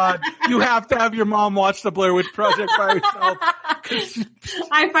my God. You have to have your mom watch the Blair Witch Project by herself.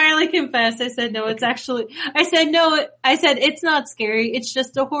 I finally confessed. I said, no, it's not scary. It's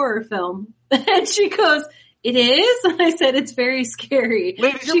just a horror film. And she goes, it is? And I said, it's very scary.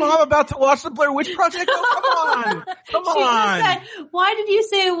 Wait, is your mom about to watch the Blair Witch Project? Oh, come on. Come on. Said, why did you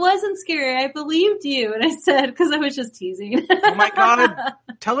say it wasn't scary? I believed you. And I said, because I was just teasing. Oh my God.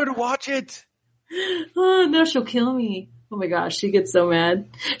 Tell her to watch it. Oh, no, she'll kill me. Oh my gosh, she gets so mad.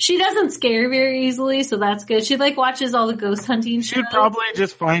 She doesn't scare very easily, so that's good. She watches all the ghost hunting shows. She'd probably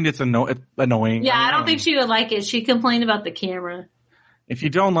just find it's annoying. Yeah, I don't think she would like it. She complained about the camera. If you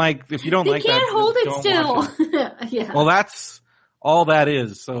don't like that, can't hold it still. Yeah. Well, that's all that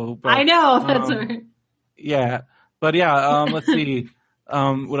is. So but, I know that's right. Yeah, but yeah. Let's see.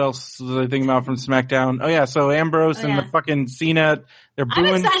 What else was I thinking about from SmackDown? Oh yeah, so Ambrose and the fucking Cena. They're booing.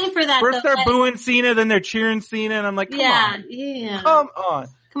 I'm excited for that. First they're booing Cena, then they're cheering Cena, and I'm like, come on,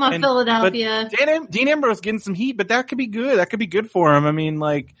 come on, Philadelphia. Dean Ambrose getting some heat, but that could be good. That could be good for him. I mean,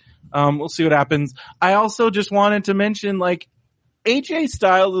 like, we'll see what happens. I also just wanted to mention, like, AJ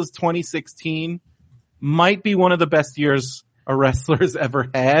Styles' 2016 might be one of the best years a wrestler's ever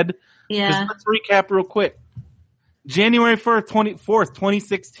had. Yeah. Let's recap real quick. January 4th,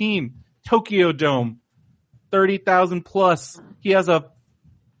 2016, Tokyo Dome, 30,000 plus. He has a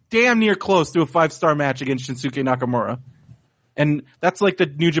damn near close to a 5-star match against Shinsuke Nakamura. And that's like the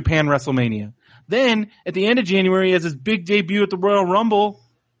New Japan WrestleMania. Then, at the end of January, he has his big debut at the Royal Rumble.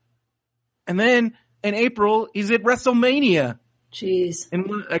 And then, in April, he's at WrestleMania. Jeez.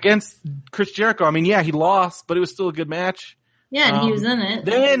 And against Chris Jericho. I mean, yeah, he lost, but it was still a good match. Yeah, and he was in it.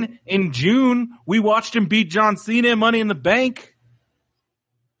 Then, in June, we watched him beat John Cena at Money in the Bank.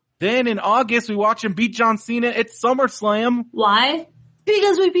 Then, in August, we watched him beat John Cena at SummerSlam. Why?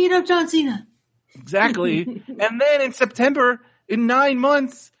 Because we beat up John Cena. Exactly. And then, in September, in 9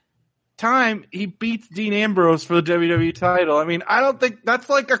 months' time, he beats Dean Ambrose for the WWE title. I mean, I don't think that's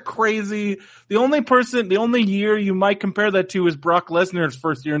like a crazy. The only year you might compare that to is Brock Lesnar's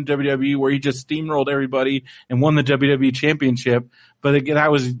first year in WWE, where he just steamrolled everybody and won the WWE championship. But again,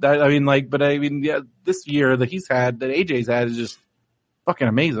 this year that he's had, that AJ's had, is just fucking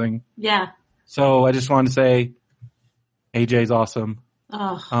amazing. Yeah. So I just wanted to say, AJ's awesome.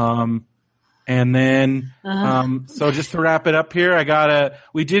 Oh. And then, so just to wrap it up here,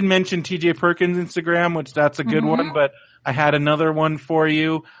 we did mention TJ Perkins' Instagram, which that's a good one, but I had another one for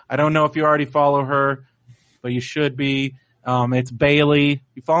you. I don't know if you already follow her, but you should be. It's Bailey.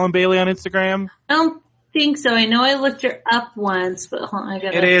 You following Bailey on Instagram? I don't think so. I know I looked her up once, but hold on,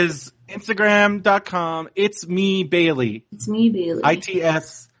 It is Instagram.com. It's me, Bailey. It's me, Bailey.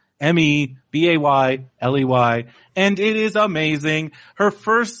 ITSMEBAYLEY. And it is amazing. Her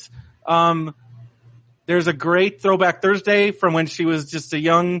first, there's a great Throwback Thursday from when she was just a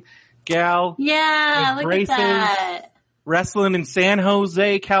young gal. Yeah, look braces, at that. Wrestling in San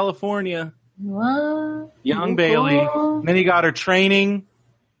Jose, California. What? Young Bailey. And then he got her training.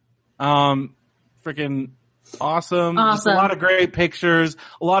 Freaking awesome. Just a lot of great pictures.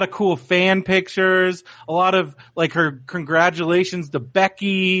 A lot of cool fan pictures. A lot of, like, her congratulations to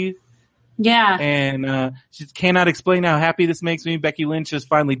Becky. Yeah. And she cannot explain how happy this makes me. Becky Lynch has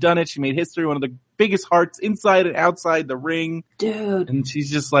finally done it. She made history, one of the biggest hearts inside and outside the ring. Dude. And she's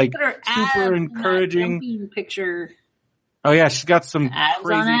just like super encouraging. Picture. Oh yeah, she's got some abs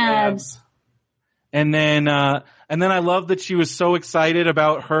crazy on abs. And then I love that she was so excited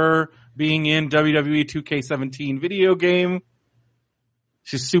about her being in WWE 2K17 video game.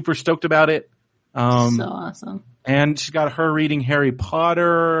 She's super stoked about it. So awesome. And she got her reading Harry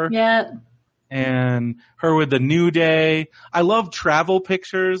Potter. Yeah. And her with the New Day. I love travel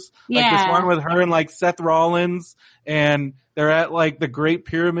pictures. Yeah. Like this one with her and like Seth Rollins. And they're at like the Great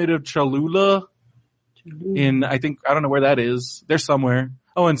Pyramid of Cholula. In, I don't know where that is. They're somewhere.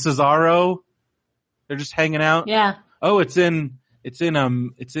 Oh, in Cesaro. They're just hanging out. Yeah. Oh, it's in I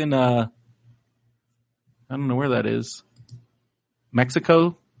don't know where that is.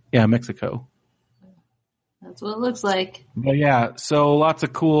 Mexico? Yeah, Mexico. That's what it looks like. But yeah, so lots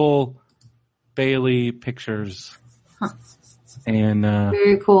of cool Bailey pictures. And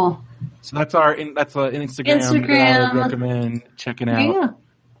very cool. So that's an Instagram that I would recommend checking out. Yeah.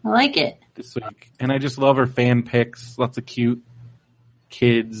 I like it. This week. And I just love her fan pics. Lots of cute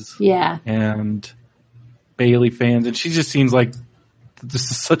kids. Yeah. And Bailey fans. And she just seems like this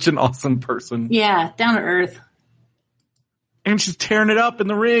is such an awesome person. Yeah, down to earth. And she's tearing it up in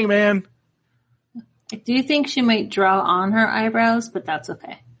the ring, man. I do think she might draw on her eyebrows, but that's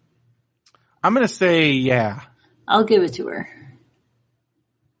okay. I'm going to say yeah. I'll give it to her.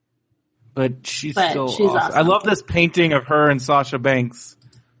 But she's awesome. I love this painting of her and Sasha Banks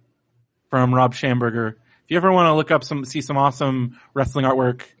from Rob Schamberger. If you ever want to look up see some awesome wrestling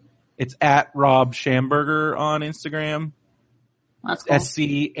artwork, it's at Rob Schamberger on Instagram. That's cool.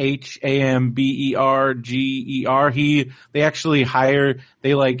 SCHAMBERGER. They actually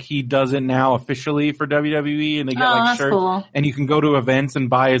he does it now officially for WWE, and they get shirts, cool. and you can go to events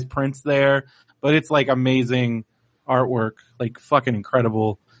and buy his prints there. But it's like amazing artwork, like fucking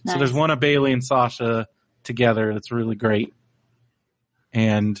incredible. Nice. So there's one of Bayley and Sasha together that's really great,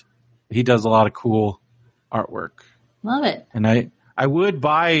 and he does a lot of cool artwork. Love it. And I would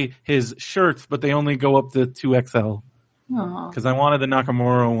buy his shirts, but they only go up to 2XL. Because I wanted the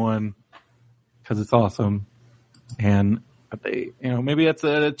Nakamura one because it's awesome. And maybe that's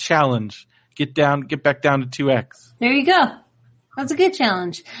a challenge. Get back down to 2X. There you go. That's a good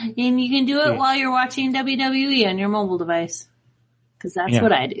challenge. And you can do it while you're watching WWE on your mobile device. Because that's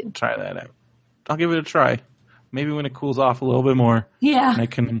what I do. Try that out. I'll give it a try. Maybe when it cools off a little bit more. Yeah. I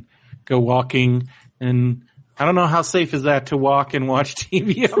can go walking, and I don't know how safe is that to walk and watch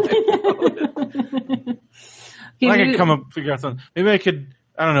TV on my phone. I could come up figure out something. Maybe I could,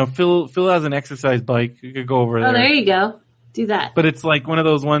 I don't know, Phil has an exercise bike. You could go over there. Oh, there you go. Do that. But it's like one of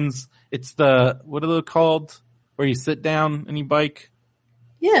those ones, it's what are they called? Where you sit down and you bike?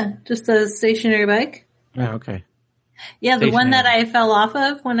 Yeah, just a stationary bike. Yeah, okay. Yeah, the one that I fell off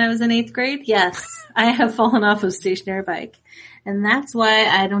of when I was in 8th grade. Yes, I have fallen off of a stationary bike. And that's why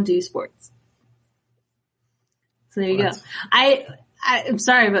I don't do sports. So there you go. I'm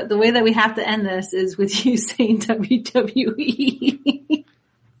sorry, but the way that we have to end this is with you saying WWE.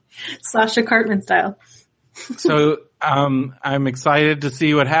 Sasha Cartman style. So I'm excited to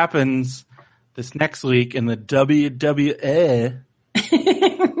see what happens this next week in the WWE.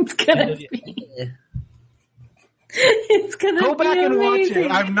 It's gonna go back be and amazing.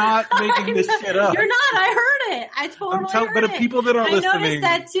 watch it. I'm not making this shit up. You're not. I heard it. I totally heard it. But the people that are listening, I noticed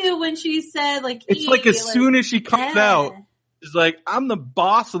that too when she said it's like as soon as she comes out, it's like, I'm the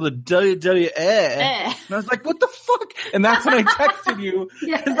boss of the WWE. And I was like, what the fuck? And that's when I texted you.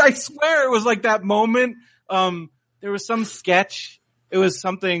 Because I swear it was like that moment. There was some sketch. It was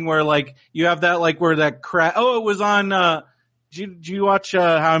something where like you have that like where that it was on. Did you watch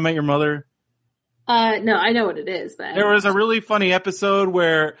How I Met Your Mother? No, I know what it is, but there was a really funny episode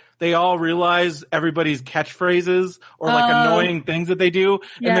where they all realize everybody's catchphrases or like annoying things that they do,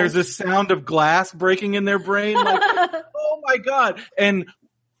 and there's this sound of glass breaking in their brain, like, oh my god! And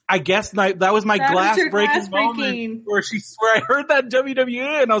I guess that was my glass breaking moment where I heard that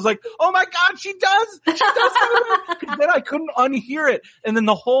WWE, and I was like, oh my god, she does because then I couldn't unhear it, and then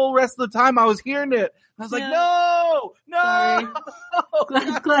the whole rest of the time I was hearing it. I was like, no.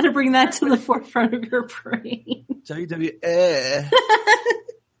 Glad to bring that to the forefront of your brain. WWE.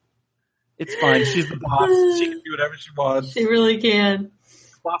 It's fine. She's the boss. She can do whatever she wants. She really can.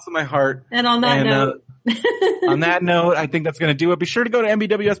 Boss of my heart. And on that note. On that note, I think that's going to do it. Be sure to go to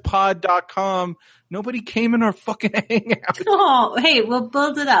mbwspod.com. Nobody came in our fucking hangout. Oh, hey, we'll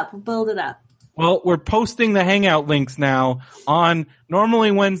build it up. Well, we're posting the hangout links now on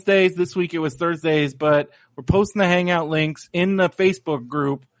normally Wednesdays. This week it was Thursdays, but we're posting the hangout links in the Facebook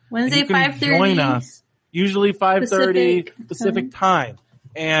group. Wednesday, 5:30. Join us. Usually 5:30 Pacific time.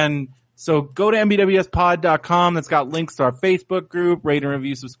 And so go to mbwspod.com. That's got links to our Facebook group, rate and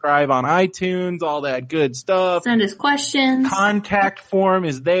review, subscribe on iTunes, all that good stuff. Send us questions. Contact form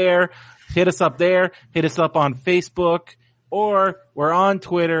is there. Hit us up there. Hit us up on Facebook. Or we're on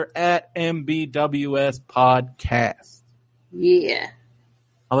Twitter at MBWS Podcast. Yeah.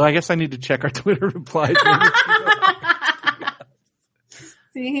 Although I guess I need to check our Twitter replies.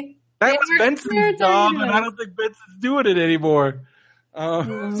 See? That was Benson's job, and I don't think Benson's doing it anymore.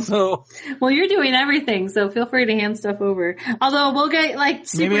 So. Well, you're doing everything, so feel free to hand stuff over. Although we'll get like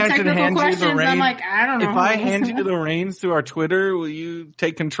super technical questions. I'm like, I don't know. If I hand you the reins to our Twitter, will you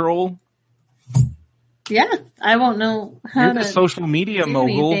take control? Yeah, I won't know how You're the social media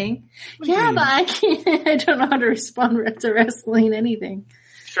mogul. Yeah, but I can't. I don't know how to respond to wrestling anything.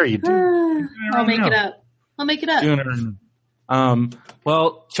 Sure you do. I'll make it up. Doing it right now.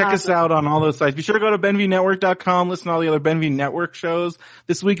 Well, check us out on all those sites. Be sure to go to BenvyNetwork.com. Listen to all the other Benvy Network shows.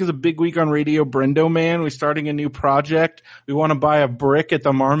 This week is a big week on Radio Brendo Man. We're starting a new project. We want to buy a brick at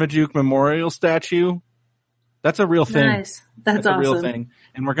the Marmaduke Memorial statue. That's a real thing. Nice. That's awesome. A real thing.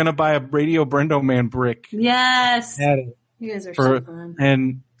 And we're going to buy a Radio Brendo Man brick. Yes. You guys are so fun.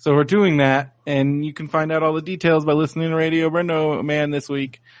 And so we're doing that. And you can find out all the details by listening to Radio Brendo Man this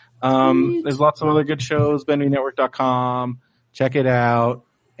week. There's lots of other good shows. BenvyNetwork.com. Check it out.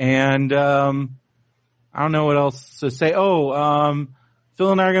 And I don't know what else to say. Phil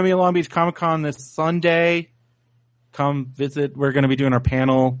and I are going to be at Long Beach Comic Con this Sunday. Come visit. We're going to be doing our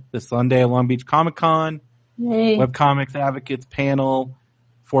panel this Sunday at Long Beach Comic Con. Yay. Webcomics Advocates panel,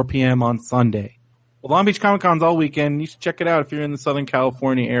 4 p.m. on Sunday. Well, Long Beach Comic Con's all weekend. You should check it out if you're in the Southern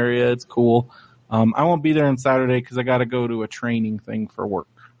California area. It's cool. I won't be there on Saturday because I got to go to a training thing for work.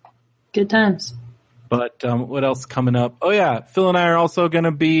 Good times. But what else coming up? Oh, yeah. Phil and I are also going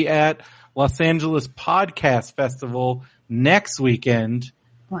to be at Los Angeles Podcast Festival next weekend.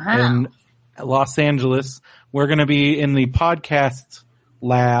 Wow. In Los Angeles. We're going to be in the podcast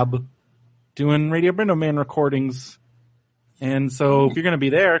lab doing Radio Brendo Man recordings. And so if you're going to be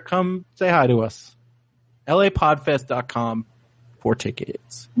there, come say hi to us. LAPodfest.com for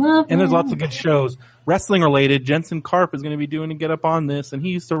tickets. And there's lots of good shows. Wrestling related. Jensen Karp is going to be doing a Get Up on This, and he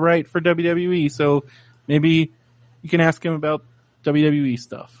used to write for WWE, so maybe you can ask him about WWE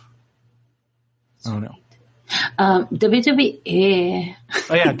stuff. I don't know. WWE.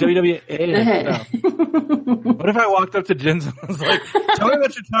 Oh yeah, WWE stuff. What if I walked up to Jensen and was like, tell me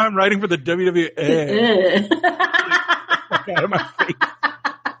about your time writing for the WWE? Like, out of my face.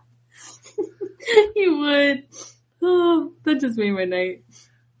 You would. Oh, that just made my night.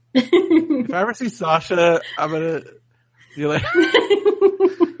 If I ever see Sasha, I'm gonna be like,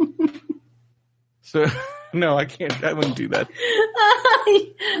 so no, I can't. I wouldn't do that.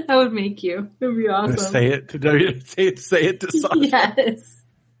 I would make you. It would be awesome. Say it to say it to Sasha. Yes.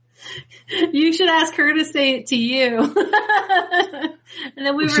 You should ask her to say it to you, and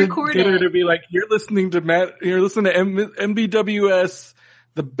then we record get it. her to be like, "You're listening to Matt. You're listening to MBWS,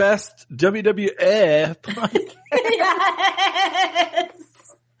 the best WWF." Yes.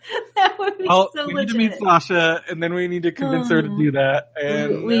 That would be so legit. We need to meet Sasha, and then we need to convince her to do that.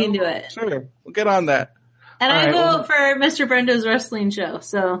 And we can do it. Sure, we'll get on that. And I vote for Mr. Brendo's wrestling show,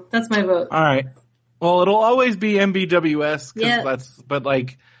 so that's my vote. All right. Well, it'll always be MBWS,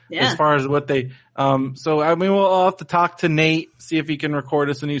 as far as what they, so I mean, we'll have to talk to Nate, see if he can record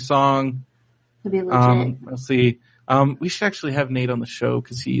us a new song. That'd be legit. We'll see. We should actually have Nate on the show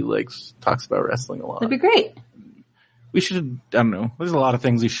because he talks about wrestling a lot. That'd be great. We should, I don't know. There's a lot of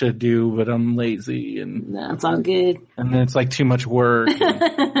things we should do, but I'm lazy and. No, it's all good. And then it's like too much work.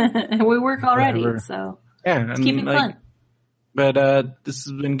 And we work already, whatever. so. Yeah. Let's keep it fun. But, this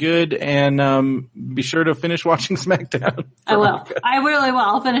has been good, and, be sure to finish watching SmackDown. I will. I really will.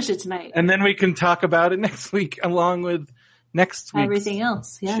 I'll finish it tonight. And then we can talk about it next week along with next week's everything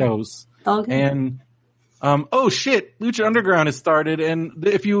else. Yeah. Shows. All good. And, oh shit, Lucha Underground has started, and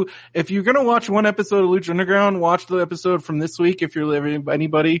if you're gonna watch one episode of Lucha Underground, watch the episode from this week if you're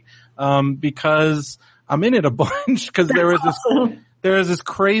anybody, because I'm in it a bunch, because there was this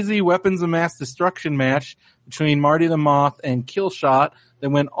crazy Weapons of Mass Destruction match between Marty the Moth and Killshot that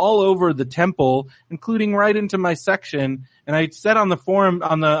went all over the temple, including right into my section. And I said on the forum,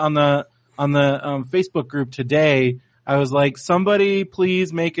 on the Facebook group today, I was like, somebody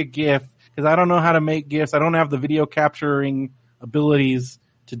please make a GIF, because I don't know how to make GIFs. I don't have the video capturing abilities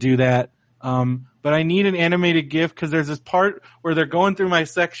to do that. But I need an animated GIF because there's this part where they're going through my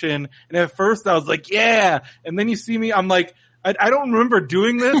section, and at first I was like, yeah, and then you see me, I'm like, I don't remember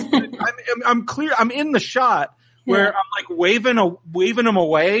doing this, but I'm clear. I'm in the shot where I'm like waving them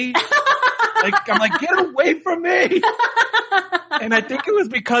away. I'm like, get away from me. And I think it was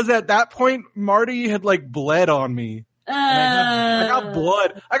because at that point, Marty had bled on me. I got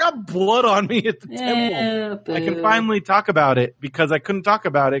blood on me at the temple. Boo. I can finally talk about it because I couldn't talk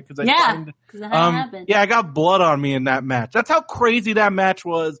about it because because that happened. Yeah, I got blood on me in that match. That's how crazy that match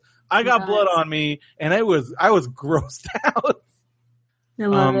was. I got blood on me, and I was grossed out. I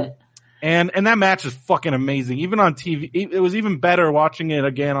love it. And that match is fucking amazing. Even on TV, it was even better watching it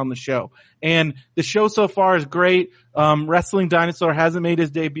again on the show. And the show so far is great. Wrestling Dinosaur hasn't made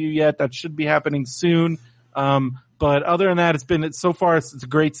his debut yet. That should be happening soon. But other than that, it's a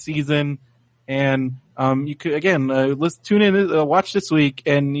great season. And you could again let's tune in, watch this week,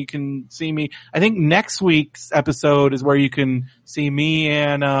 and you can see me. I think next week's episode is where you can see me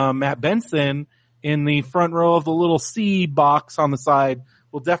and Matt Benson in the front row of the little C box on the side.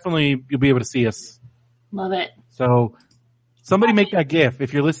 You'll be able to see us. Love it. So somebody make that GIF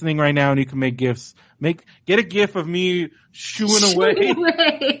if you're listening right now and you can make GIFs. Get a GIF of me shooing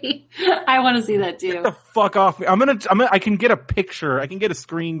away. I want to see that too. Get the fuck off me. I can get a picture. I can get a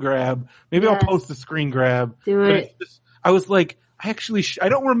screen grab. Maybe I'll post a screen grab. Do it. I was like, I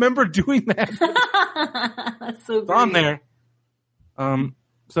don't remember doing that. That's so great. It's on there.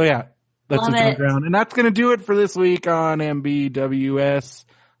 So yeah, that's what's on the ground. And that's going to do it for this week on MBWS.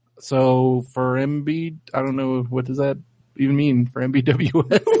 So for I don't know, what does that even mean for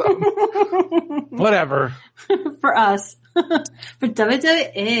MBWS? Whatever. For us. For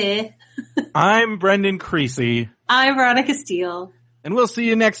WWE. I'm Brendan Creasy. I'm Veronica Steele. And we'll see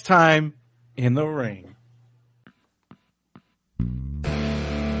you next time in the ring.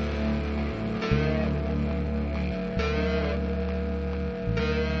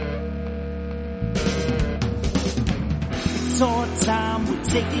 time, we're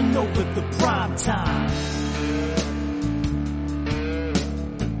taking over the prime time.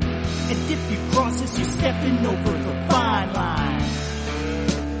 And if you cross us, you're stepping over the fine line.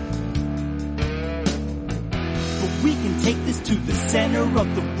 But we can take this to the center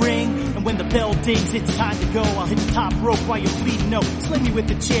of the ring. And when the bell dings, it's time to go. I'll hit the top rope while you're bleeding. No, sling you with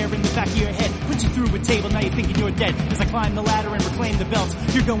a chair in the back of your head. Put you through a table, now you're thinking you're dead. As I climb the ladder and reclaim the belts,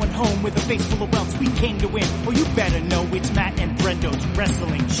 you're going home with a face full of welts. We came to win. Oh, you better know it's Matt and Brendo's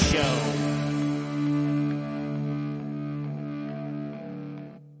wrestling show.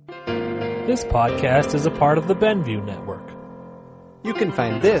 This podcast is a part of the Mbws Network. You can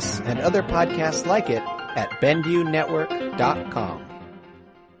find this and other podcasts like it at BenviewNetwork.com.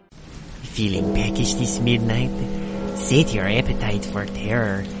 Feeling peckish this midnight? Sate your appetite for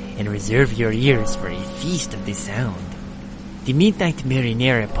terror and reserve your ears for a feast of the sound. The Midnight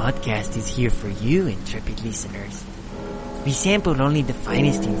Marinera podcast is here for you, intrepid listeners. We sample only the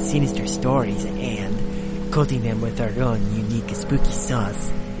finest in sinister stories and, coating them with our own unique spooky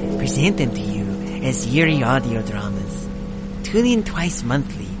sauce, present them to you as eerie audio dramas. Tune in twice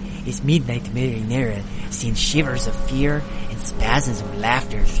monthly as Midnight Marinera sends shivers of fear and spasms of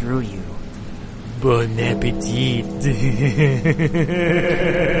laughter through you. Bon appetit!